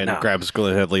car. Yeah, and grabs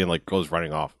Glenn Headley and like goes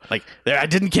running off. Like, I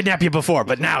didn't kidnap you before,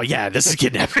 but now, this is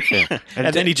kidnapping. Yeah.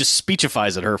 And then he just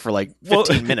speechifies at her for like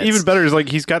 15 minutes. Even better is like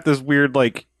he's got this weird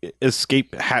like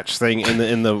escape hatch thing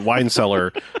in the wine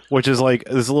cellar, which is like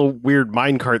this little weird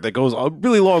mine cart that goes a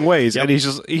really long ways, and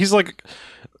he's like.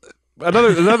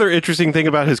 Another interesting thing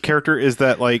about his character is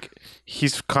that like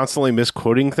he's constantly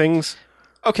misquoting things.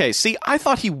 Okay, see, I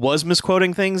thought he was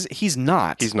misquoting things. He's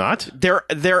not. He's not?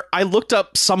 I looked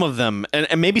up some of them,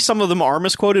 and maybe some of them are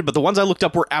misquoted, but the ones I looked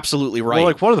up were absolutely right. Well,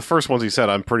 like one of the first ones he said,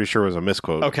 I'm pretty sure was a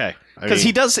misquote. Okay.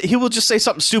 Because he will just say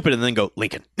something stupid and then go,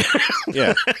 Lincoln.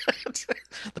 Yeah.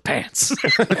 The pants.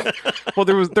 Well,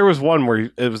 there was one where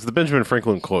it was the Benjamin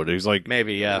Franklin quote. He's like,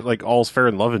 maybe, yeah. Like, all's fair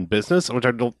in love and business, which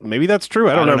maybe that's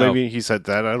true. I don't know. Maybe he said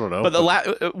that. I don't know.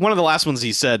 But one of the last ones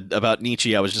he said about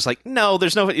Nietzsche, I was just like, no,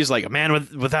 there's no, he's like, a man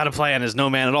without a plan is no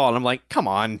man at all. And I'm like, come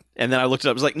on. And then I looked it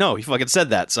up. I was like, no, he fucking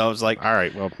said that. So I was like, all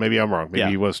right, well, maybe I'm wrong.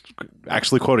 Maybe he was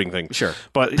actually quoting things. Sure.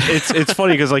 But it's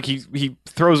funny because like he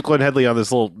throws Glenn Headley on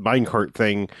this little minecart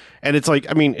thing, and it's like,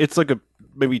 I mean, it's like a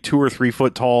maybe 2 or 3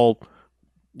 foot tall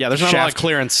Yeah, there's not a lot of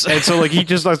clearance. And so, like, he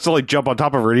just has to, like, jump on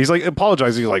top of her, and he's, like,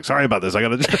 apologizing. He's like, sorry about this. I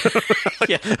gotta,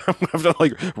 Yeah. I'm gonna have to,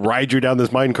 like, ride you down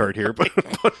this minecart here. But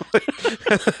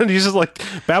and he's just, like,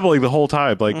 babbling the whole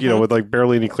time, like, you know, with, like,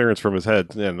 barely any clearance from his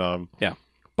head. And, yeah.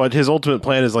 But his ultimate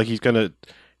plan is, like, he's gonna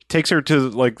takes her to,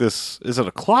 like, this, is it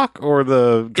a clock or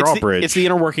the drawbridge? It's the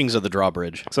inner workings of the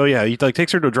drawbridge. So, yeah, he, like,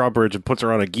 takes her to a drawbridge and puts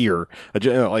her on a gear,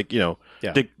 like, you know,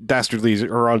 Yeah. dastardly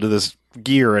her onto this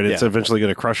gear, and it's eventually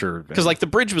going to crush her. Because, like, the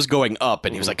bridge was going up,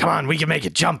 and he was like, come on, we can make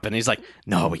it jump. And he's like,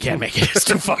 no, we can't make it. It's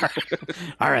too far.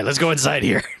 All right, let's go inside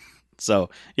here. So,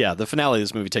 yeah, the finale of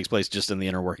this movie takes place just in the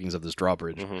inner workings of this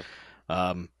drawbridge.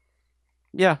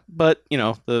 Yeah, but, you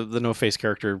know, the no-face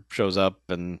character shows up,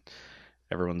 and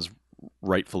everyone's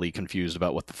rightfully confused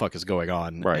about what the fuck is going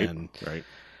on. Right, and,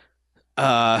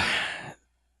 right.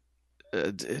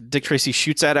 Dick Tracy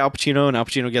shoots at Al Pacino, and Al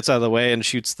Pacino gets out of the way and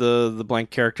shoots the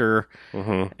blank character.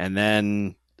 And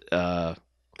then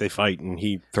they fight, and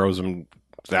he throws him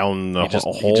down a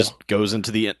hole. He just goes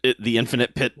into the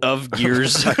infinite pit of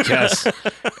gears, I guess.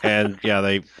 And yeah,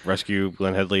 they rescue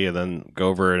Glenn Headley, and then go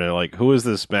over and they're like, "Who is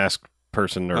this masked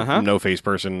person or no face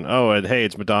person?" Oh, and hey,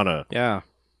 it's Madonna. Yeah,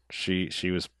 she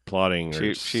was plotting.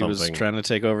 She was trying to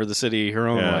take over the city her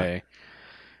own way.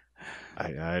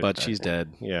 But she's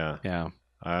dead. Yeah.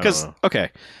 Because,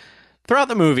 okay, throughout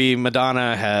the movie,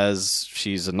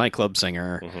 she's a nightclub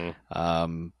singer,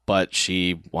 but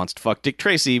she wants to fuck Dick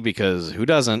Tracy because who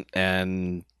doesn't?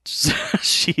 And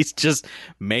she's just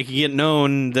making it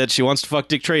known that she wants to fuck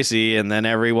Dick Tracy, and then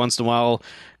every once in a while,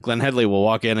 Glenn Headley will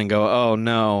walk in and go, oh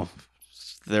no,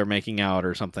 they're making out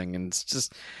or something, and it's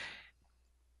just...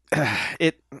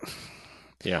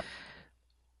 Yeah.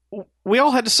 We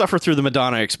all had to suffer through the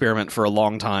Madonna experiment for a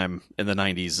long time in the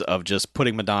 90s of just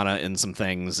putting Madonna in some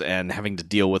things and having to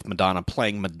deal with Madonna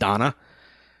playing Madonna.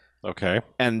 Okay.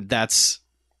 And that's...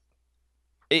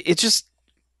 It just...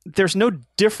 There's no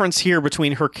difference here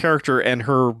between her character and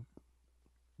her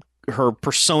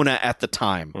persona at the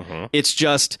time. It's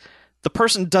just... The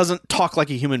person doesn't talk like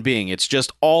a human being. It's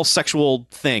just all sexual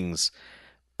things.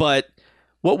 But...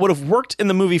 What would have worked in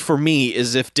the movie for me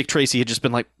is if Dick Tracy had just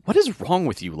been like, what is wrong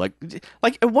with you? Like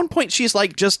at one point she's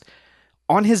like just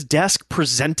on his desk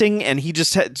presenting, and he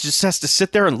just has to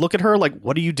sit there and look at her like,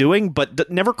 what are you doing?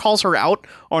 But never calls her out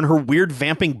on her weird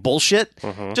vamping bullshit.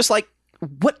 Just like,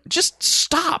 what? Just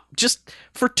stop. Just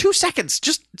for 2 seconds,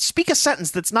 just speak a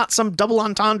sentence that's not some double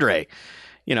entendre.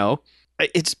 You know,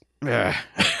 it's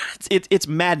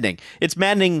maddening. It's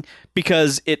maddening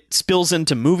because it spills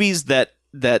into movies that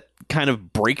kind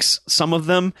of breaks some of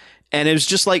them, and it was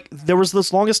just like there was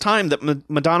this longest time that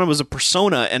Madonna was a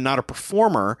persona and not a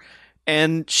performer,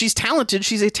 and she's talented.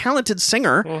 She's a talented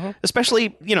singer,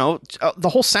 especially, you know, the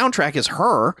whole soundtrack is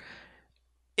her.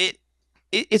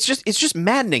 It's just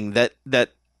maddening that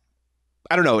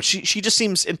I don't know, she just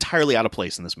seems entirely out of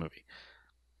place in this movie.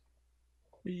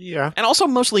 Yeah. And also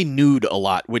mostly nude a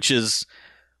lot, which is,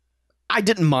 I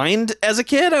didn't mind as a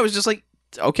kid. I was just like,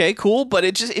 okay, cool, but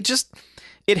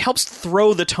it helps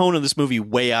throw the tone of this movie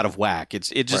way out of whack.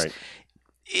 It's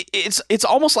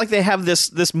almost like they have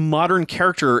this modern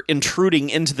character intruding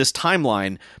into this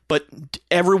timeline, but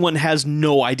everyone has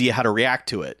no idea how to react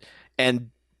to it. And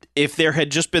if there had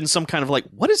just been some kind of like,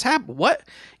 what is happening? What?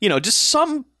 You know, just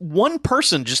one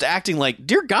person just acting like,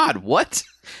 dear God, what?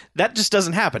 That just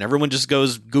doesn't happen. Everyone just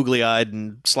goes googly-eyed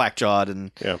and slack-jawed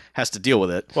and has to deal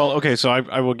with it. Well, okay, so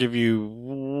I will give you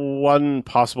one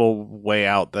possible way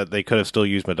out that they could have still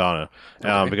used Madonna,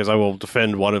 because I will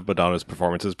defend one of Madonna's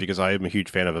performances because I am a huge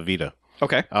fan of Evita.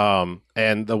 Okay.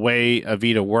 And the way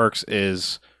Evita works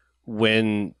is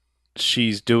when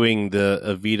she's doing the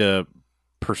Evita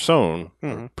persona,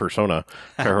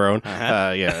 her own,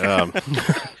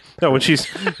 no, when she's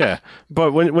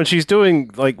but when she's doing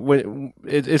like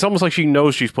it's almost like she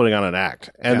knows she's putting on an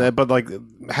act, and but like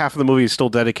half of the movie is still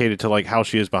dedicated to like how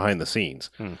she is behind the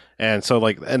scenes, and so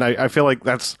like I feel like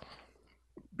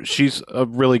she's a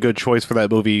really good choice for that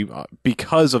movie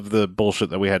because of the bullshit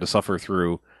that we had to suffer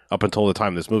through up until the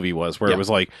time this movie was, where it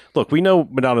was like, look, we know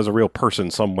Madonna's a real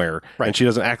person somewhere, and she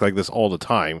doesn't act like this all the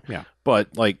time,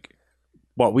 but like,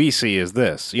 what we see is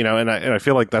this, you know, and I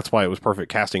feel like that's why it was perfect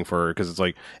casting for her, because it's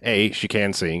like, A, she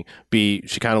can sing, B,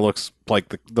 she kind of looks like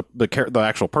the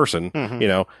actual person, you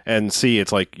know, and C,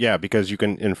 it's like, because you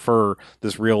can infer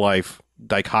this real life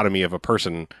dichotomy of a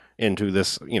person into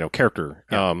this, you know, character.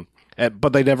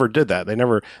 But they never did that.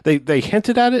 They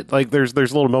hinted at it. Like there's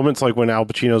little moments like when Al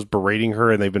Pacino's berating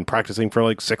her and they've been practicing for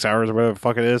like 6 hours or whatever the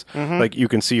fuck it is. Like you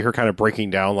can see her kind of breaking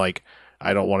down, like,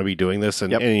 I don't want to be doing this,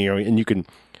 and you know, and you can.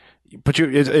 But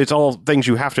it's all things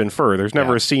you have to infer. There's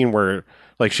never a scene where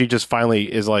like she just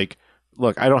finally is like,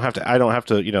 look, I don't have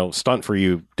to, stunt for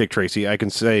you, Dick Tracy. I can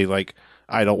say like,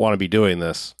 I don't want to be doing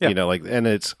this, like, and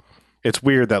it's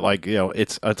weird that like,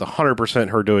 it's 100%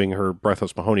 her doing her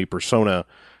Breathless Mahoney persona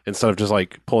instead of just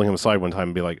like pulling him aside one time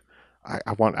and be like,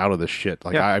 I want out of this shit.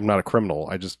 Like, I'm not a criminal.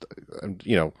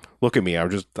 Look at me.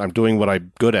 I'm doing what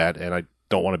I'm good at, and I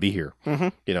don't want to be here. Mm-hmm.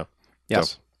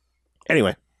 Yes. So,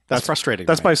 anyway, that's frustrating.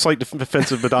 That's my slight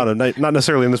defense of Madonna. Not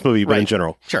necessarily in this movie, but in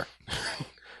general. Sure.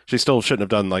 She still shouldn't have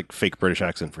done like fake British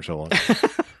accent for so long.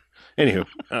 Anywho,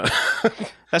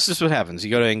 that's just what happens.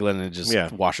 You go to England and it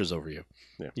just washes over you.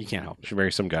 Yeah. You can't help it. She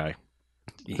married some guy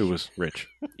who was rich.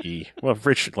 Well,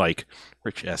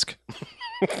 rich-esque.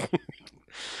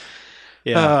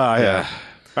 Yeah.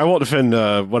 I won't defend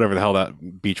whatever the hell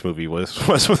that beach movie was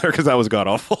with her because that was god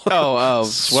awful.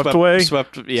 Swept away.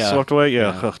 Swept away.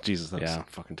 Yeah. Oh, Jesus, that was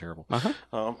fucking terrible.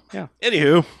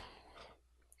 Anywho,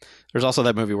 there's also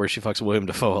that movie where she fucks William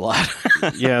Dafoe a lot.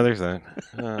 Yeah, there's that.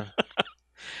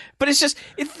 But it's just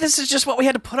this is just what we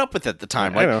had to put up with at the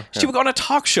time. Like, I know. she would go on a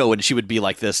talk show and she would be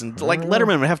like this, and like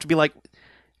Letterman would have to be like,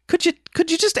 Could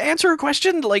you just answer a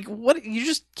question? Like, what? You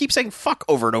just keep saying fuck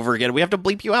over and over again. We have to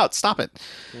bleep you out. Stop it.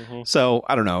 Mm-hmm. So,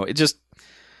 I don't know. It just...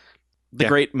 The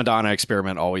great Madonna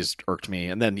experiment always irked me.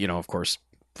 And then, of course,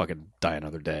 fucking Die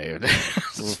Another Day.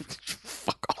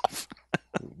 Fuck off.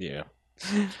 Yeah.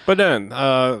 But then,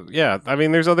 I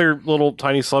mean, there's other little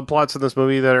tiny subplots in this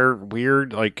movie that are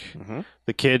weird. Like,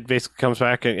 the kid basically comes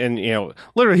back and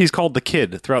literally he's called the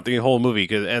kid throughout the whole movie.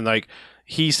 And, like...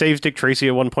 He saves Dick Tracy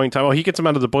at one point in time. Oh, he gets him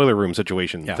out of the boiler room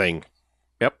situation thing.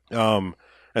 Yep. And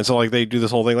so like they do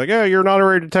this whole thing like, yeah, you're an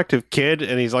honorary detective, kid.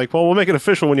 And he's like, well, we'll make it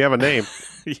official when you have a name.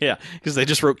 Yeah, because they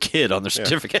just wrote kid on their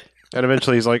certificate. And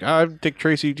eventually he's like, I'm Dick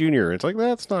Tracy Jr. It's like,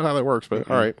 that's not how that works, but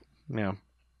all right. Yeah.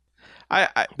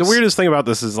 The weirdest thing about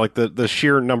this is like the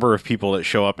sheer number of people that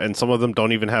show up, and some of them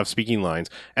don't even have speaking lines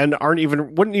and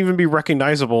wouldn't even be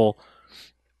recognizable.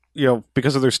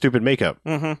 Because of their stupid makeup.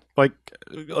 Mm-hmm. Like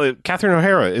Catherine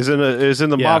O'Hara is in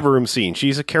the mob room scene.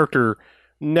 She's a character,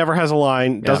 never has a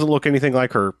line, doesn't look anything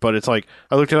like her. But it's like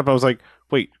I looked it up. I was like,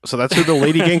 wait, so that's who the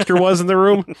lady gangster was in the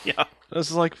room? Yeah,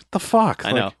 this is like what the fuck.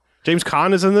 I know. James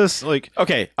Caan is in this. Like,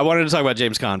 okay, I wanted to talk about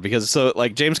James Caan because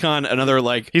James Caan, another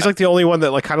like he's like the only one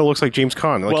that like kind of looks like James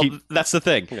Caan. Like, that's the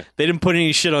thing. Yeah. They didn't put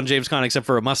any shit on James Caan except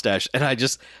for a mustache, and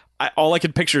all I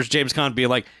could picture is James Caan being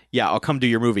like, yeah, I'll come do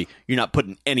your movie. You're not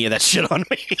putting any of that shit on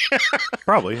me.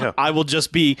 Probably, yeah. I will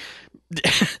just be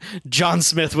John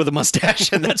Smith with a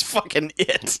mustache, and that's fucking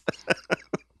it.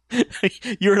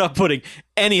 You're not putting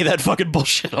any of that fucking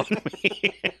bullshit on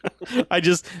me.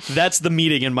 That's the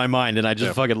meeting in my mind, and I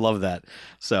just fucking love that.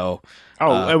 So...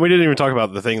 and we didn't even talk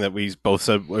about the thing that we both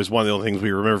said was one of the only things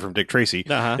we remember from Dick Tracy,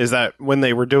 is that when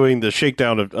they were doing the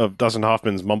shakedown of Dustin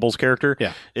Hoffman's Mumbles character,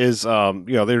 is, they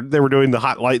were doing the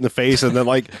hot light in the face, and then,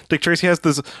 like, Dick Tracy has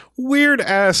this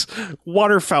weird-ass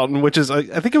water fountain, which is, I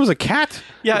think it was a cat?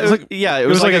 Yeah, it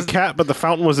was like a cat, but the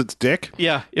fountain was its dick.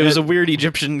 Yeah, it was a weird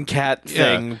Egyptian cat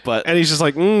thing, but... And he's just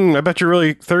like, I bet you're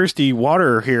really thirsty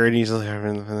water here, and he's like...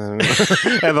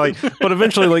 and, like, but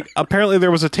eventually, like, apparently there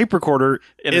was a tape recorder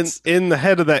in the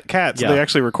head of that cat, so they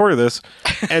actually recorded this,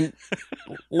 and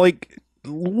like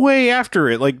way after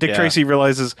it, like Dick Tracy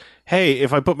realizes, hey,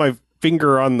 if I put my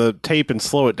finger on the tape and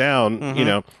slow it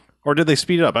down, or did they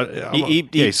speed it up?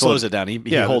 He slows it down.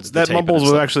 He holds the tape. Mumbles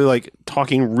was actually like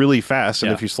talking really fast,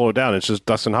 and if you slow it down, it's just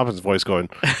Dustin Hoffman's voice going,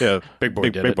 yeah, big boy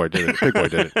did it. Big boy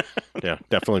did it. Yeah,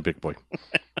 definitely big boy.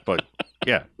 But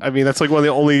yeah, I mean that's like one of the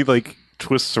only like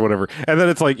twists or whatever, and then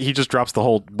it's like he just drops the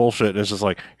whole bullshit, and it's just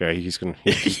like, he's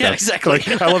exactly.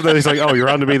 Like, I love that he's like, oh, you're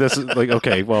on to me. This is like,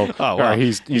 okay, well, all right,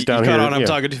 he's down here. I'm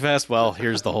talking too fast. Well,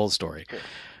 here's the whole story.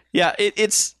 Yeah,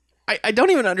 it's. I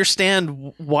don't even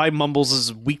understand why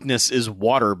Mumbles' weakness is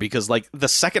water, because like the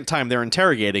second time they're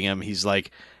interrogating him, he's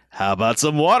like, how about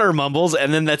some water, Mumbles?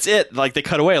 And then that's it. Like they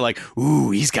cut away, like,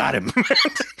 ooh, he's got him.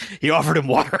 He offered him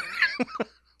water.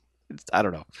 I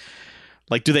don't know.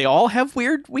 Like, do they all have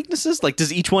weird weaknesses? Like,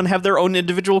 does each one have their own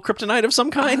individual kryptonite of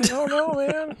some kind? I don't know,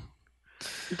 man.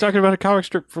 You're talking about a comic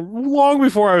strip from long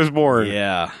before I was born.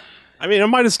 Yeah. I mean, it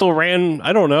might have still ran.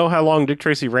 I don't know how long Dick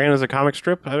Tracy ran as a comic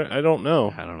strip. I don't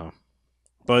know. I don't know.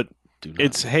 But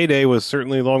its heyday was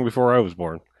certainly long before I was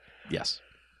born. Yes.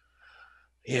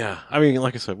 Yeah. I mean,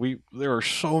 like I said, there are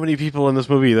so many people in this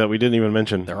movie that we didn't even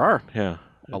mention. There are. Yeah.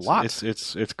 A lot.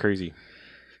 It's crazy.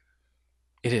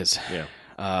 It is.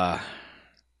 Yeah.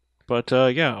 But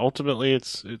ultimately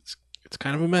it's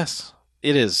kind of a mess.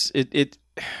 It is.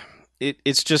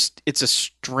 It's just a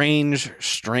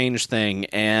strange thing,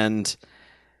 and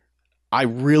I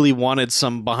really wanted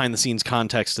some behind the scenes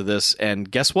context to this, and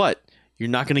guess what? You're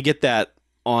not going to get that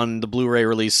on the Blu-ray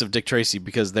release of Dick Tracy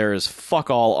because there is fuck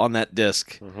all on that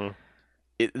disc.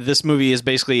 This movie is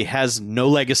basically has no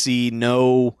legacy,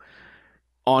 no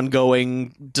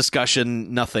ongoing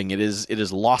discussion, nothing. It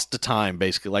is lost to time,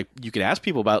 basically. Like, you could ask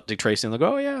people about Dick Tracy and they'll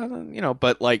go, oh yeah,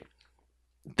 but like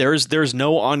there's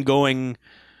no ongoing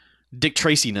Dick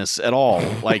Tracy-ness at all.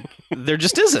 Like, there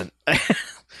just isn't.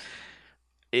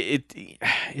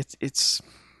 It's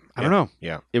I don't know.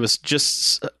 Yeah. It was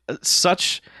just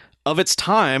such of its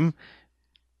time.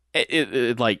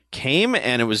 It like came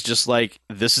and it was just like,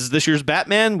 this is this year's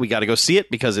Batman. We got to go see it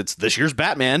because it's this year's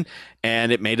Batman,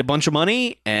 and it made a bunch of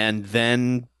money. And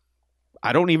then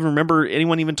I don't even remember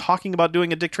anyone even talking about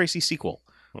doing a Dick Tracy sequel.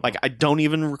 Like, I don't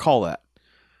even recall that.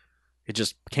 It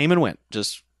just came and went.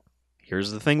 Just,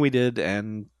 here's the thing we did,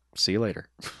 and see you later.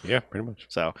 Yeah, pretty much.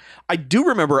 So I do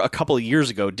remember a couple of years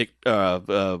ago,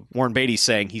 Warren Beatty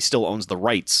saying he still owns the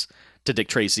rights to Dick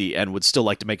Tracy and would still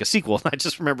like to make a sequel. And I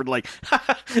just remembered, like,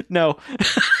 no,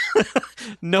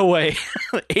 no way.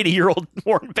 80-year-old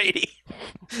Warren Beatty.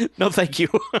 No, thank you.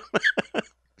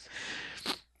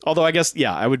 Although I guess,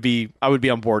 yeah, I would be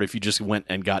on board if you just went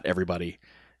and got everybody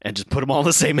and just put them all in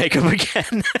the same makeup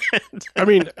again. I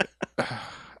mean,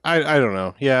 I don't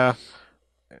know. Yeah.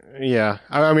 Yeah.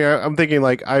 I mean, I'm thinking,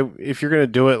 like, if you're going to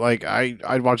do it, like,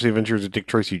 I'd watch The Adventures of Dick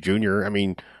Tracy Jr. I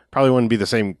mean, probably wouldn't be the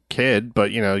same kid,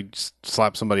 but, you know, just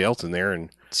slap somebody else in there and...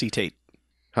 See Tate.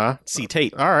 Huh? See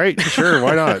Tate. All right, sure,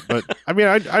 why not? But, I mean,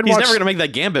 I'd watch... He's never going to make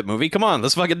that Gambit movie. Come on,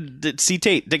 let's fucking see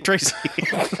Tate, Dick Tracy.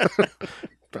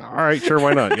 All right, sure,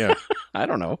 why not? Yeah. I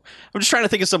don't know. I'm just trying to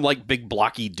think of some, like, big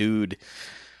blocky dude.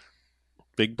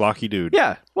 Big blocky dude.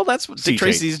 Yeah, well, that's what See Dick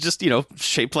Tracy's just, you know,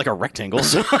 shaped like a rectangle.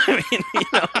 So, I mean, you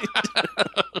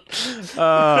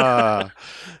know...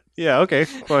 Yeah, okay.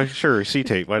 Well, sure, see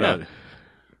Tate, why not?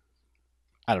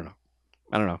 I don't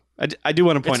know. I do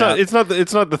want to point out it's not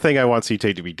the thing I want C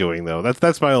Tate to be doing, though.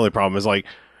 That's my only problem. Is like,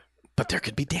 but there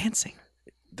could be dancing.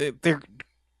 There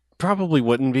probably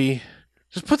wouldn't be.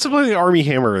 Just put somebody like Army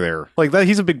Hammer there, like that.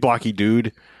 He's a big blocky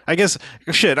dude. I guess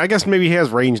maybe he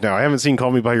has range now. I haven't seen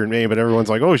Call Me by Your Name, but everyone's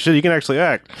like, oh shit, he can actually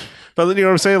act. But you know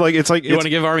what I'm saying? Like, it's like you want to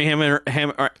give Armie Hammer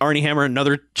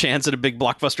another chance at a big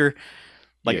blockbuster.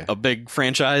 Like a big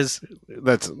franchise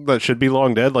that should be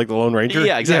long dead, like the Lone Ranger.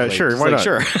 Yeah, exactly. Yeah, sure. Why not?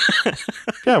 Sure.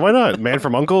 Yeah, why not? Man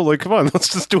from Uncle. Like, come on,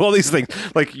 let's just do all these things.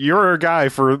 Like, you're a guy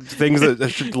for things that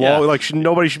should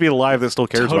nobody should be alive that still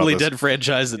cares. Totally about this. dead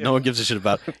franchise that no one gives a shit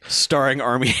about, starring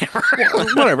Armie Hammer.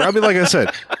 Whatever. I mean, like I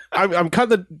said, I'm cutting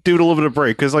the dude a little bit of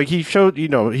break because, like, he showed a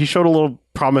little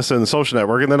promise in the Social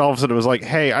Network, and then all of a sudden it was like,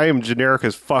 hey, I am generic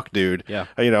as fuck, dude. Yeah.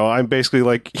 I'm basically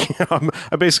like, I'm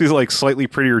basically like slightly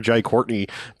prettier Jai Courtney,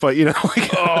 but you know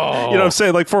what I'm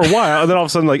saying, like, for a while, and then all of a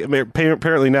sudden, like,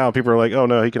 apparently now people are like, oh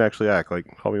no, he can actually act.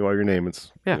 Like, Call Me by Your Name.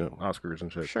 It's Oscars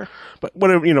and shit. Sure. But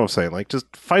whatever, you know what I'm saying, like,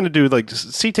 just find a dude like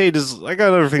C Tate is. I got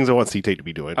other things I want C Tate to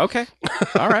be doing. Okay.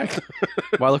 All right.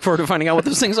 Well, I look forward to finding out what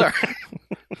those things are.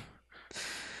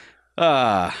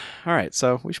 All right,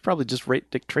 so we should probably just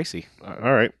rate Dick Tracy.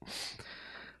 All right.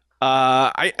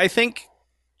 I think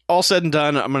all said and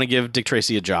done, I'm going to give Dick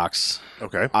Tracy a jocks.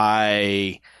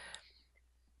 Okay.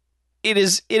 It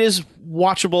is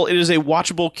watchable. It is a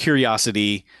watchable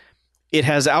curiosity. It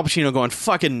has Al Pacino going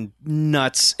fucking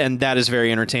nuts, and that is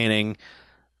very entertaining.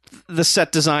 The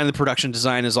set design, the production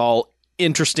design is all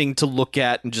interesting to look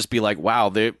at and just be like,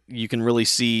 wow, you can really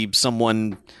see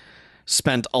someone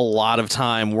spent a lot of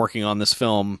time working on this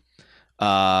film.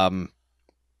 And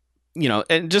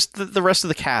just the rest of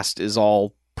the cast is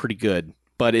all pretty good,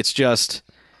 but it's just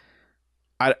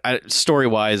I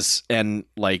story-wise, and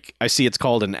like, I see it's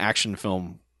called an action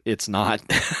film. It's not.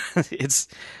 It's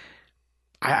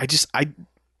I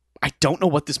don't know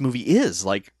what this movie is.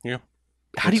 Like,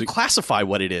 how do you classify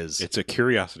what it is? It's a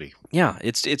curiosity. Yeah,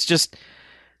 it's just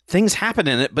things happen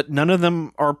in it, but none of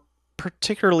them are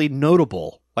particularly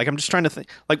notable. Like, I'm just trying to think,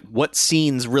 like, what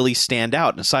scenes really stand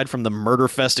out? And aside from the murder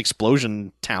fest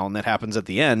explosion town that happens at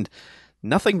the end,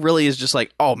 nothing really is just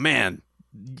like, oh man,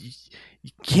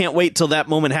 you can't wait till that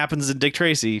moment happens in Dick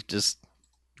Tracy. Just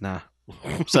nah.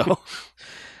 So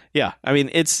yeah, I mean,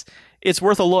 it's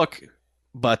worth a look,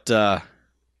 but I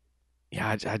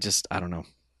don't know.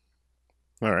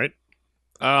 All right.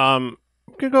 I'm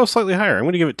going to go slightly higher. I'm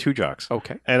going to give it 2 jocks.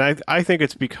 Okay. And I think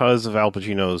it's because of Al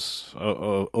Pacino's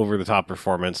over-the-top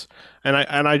performance. And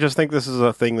I just think this is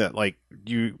a thing that, like,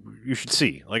 you should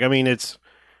see. Like, I mean, it's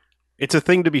a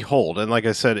thing to behold. And like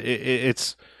I said,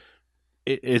 it's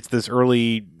this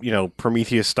early,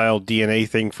 Prometheus-style DNA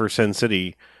thing for Sin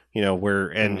City, where,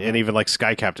 and even like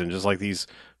Sky Captain, just like these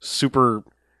super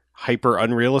hyper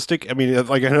unrealistic. I mean,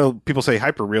 like, I know people say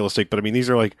hyper realistic, but I mean, these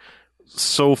are like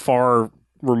so far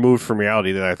removed from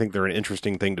reality that I think they're an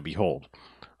interesting thing to behold.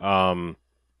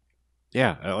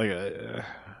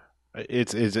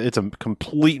 It's a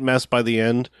complete mess by the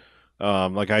end.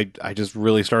 I just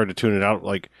really started to tune it out.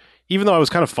 Like, even though I was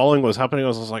kind of following what was happening, I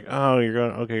was like, oh,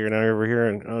 you're now over here,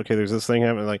 and okay, there's this thing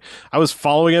happening. Like, I was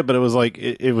following it, but it was like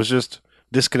it was just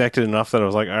disconnected enough that I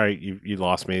was like, all right, you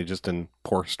lost me just in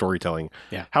poor storytelling.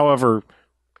 Yeah. However,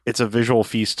 it's a visual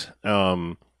feast.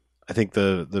 I think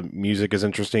the music is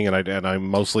interesting, and I'm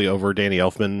mostly over Danny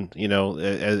Elfman,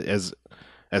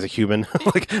 as a human.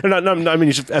 Like, not, I mean,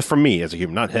 as from me as a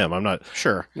human, not him. I'm not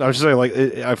sure. I was just saying, like,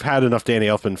 I've had enough Danny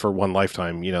Elfman for one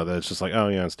lifetime, that it's just like, oh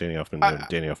yeah, it's Danny Elfman doing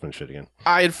Danny Elfman shit again.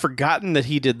 I had forgotten that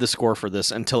he did the score for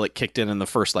this until it kicked in the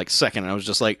first second, and I was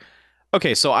just like,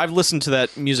 okay, so I've listened to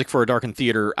that Music for a Darkened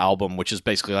Theater album, which is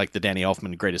basically like the Danny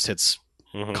Elfman greatest hits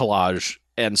collage,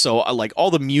 and so like all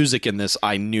the music in this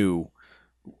I knew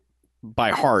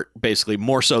by heart, basically,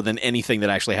 more so than anything that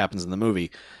actually happens in the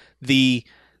movie. The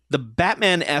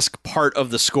Batman-esque part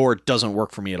of the score doesn't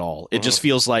work for me at all. It just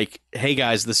feels like, hey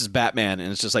guys, this is Batman,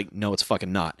 and it's just like, no, it's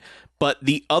fucking not. But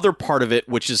the other part of it,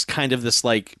 which is kind of this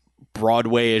like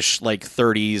Broadway-ish, like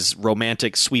 30s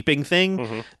romantic sweeping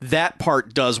thing, that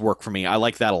part does work for me. I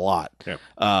like that a lot. Yeah.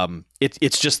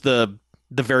 It's just the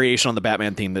variation on the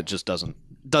Batman theme that just doesn't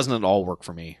at all work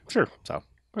for me. Sure. So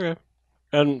okay.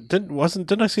 And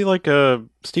didn't I see like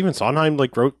Stephen Sondheim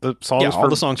like wrote the songs? Yeah, all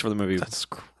the songs for the movie. That's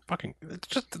fucking. It's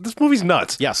just, this movie's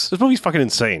nuts. Yes, this movie's fucking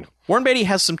insane. Warren Beatty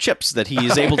has some chips that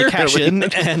he's able to cash in,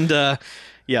 and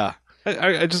yeah.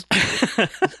 I just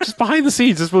behind the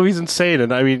scenes, this movie's insane,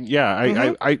 and I mean,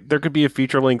 yeah, I there could be a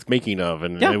feature length making of,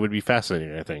 and it would be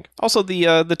fascinating. I think. Also,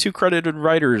 the two credited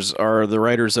writers are the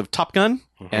writers of Top Gun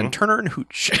and Turner and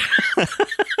Hooch.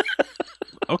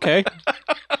 Okay.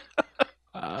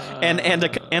 And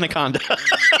Anaconda.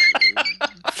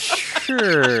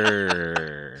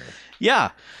 Sure.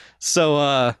 Yeah.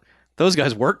 So those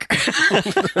guys work.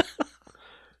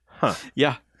 Huh.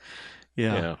 Yeah.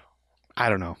 I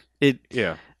don't know.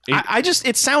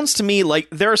 It sounds to me like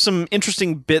there are some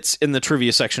interesting bits in the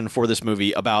trivia section for this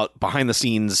movie about behind the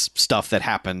scenes stuff that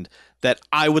happened that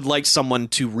I would like someone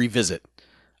to revisit.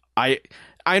 I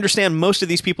understand most of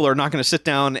these people are not going to sit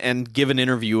down and give an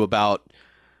interview about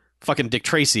fucking Dick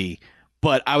Tracy,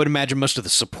 but I would imagine most of the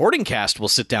supporting cast will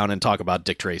sit down and talk about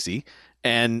Dick Tracy,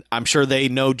 and I'm sure they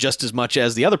know just as much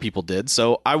as the other people did,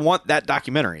 so I want that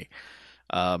documentary.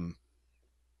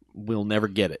 We'll never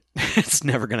get it. It's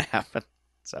never going to happen.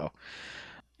 So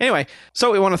anyway,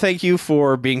 so we want to thank you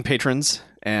for being patrons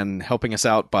and helping us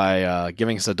out by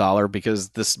giving us $1, because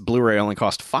this Blu-ray only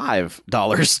cost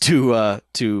 $5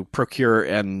 to procure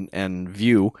and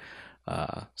view.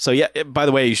 So yeah, by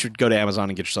the way, you should go to Amazon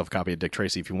and get yourself a copy of Dick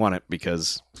Tracy if you want it,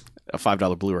 because a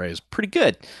 $5 Blu-ray is pretty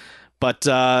good. But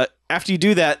after you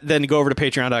do that, then go over to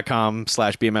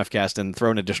patreon.com/BMFcast and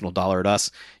throw an additional $1 at us.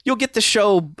 You'll get the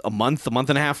show a month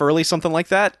and a half early, something like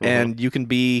that, and you can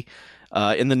be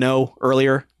in the know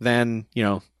earlier than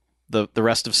the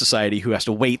rest of society who has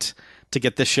to wait to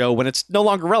get this show when it's no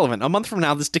longer relevant. A month from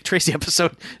now, this Dick Tracy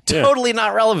episode totally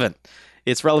not relevant.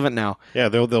 It's relevant now. Yeah,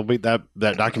 they'll be that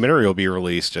documentary will be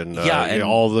released, and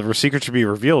all the secrets will be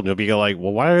revealed. And you'll be like,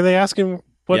 well, why are they asking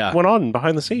what went on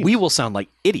behind the scenes? We will sound like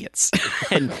idiots,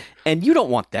 and you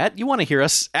don't want that. You want to hear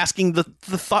us asking the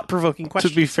thought-provoking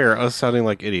questions. To be fair, us sounding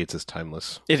like idiots is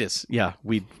timeless. It is. Yeah,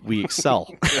 we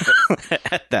excel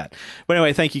at that. But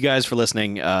anyway, thank you guys for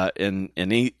listening. In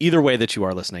either way that you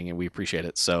are listening, and we appreciate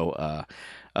it. So.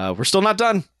 We're still not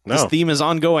done. No. This theme is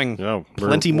ongoing. No,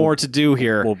 plenty more to do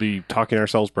here. We'll be talking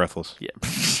ourselves breathless. Yeah.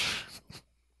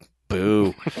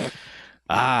 Boo.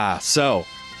 So,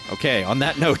 okay, on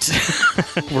that note,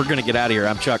 we're going to get out of here.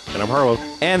 I'm Chuck. And I'm Harlow.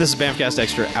 And this is Bamfcast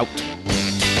Extra, out.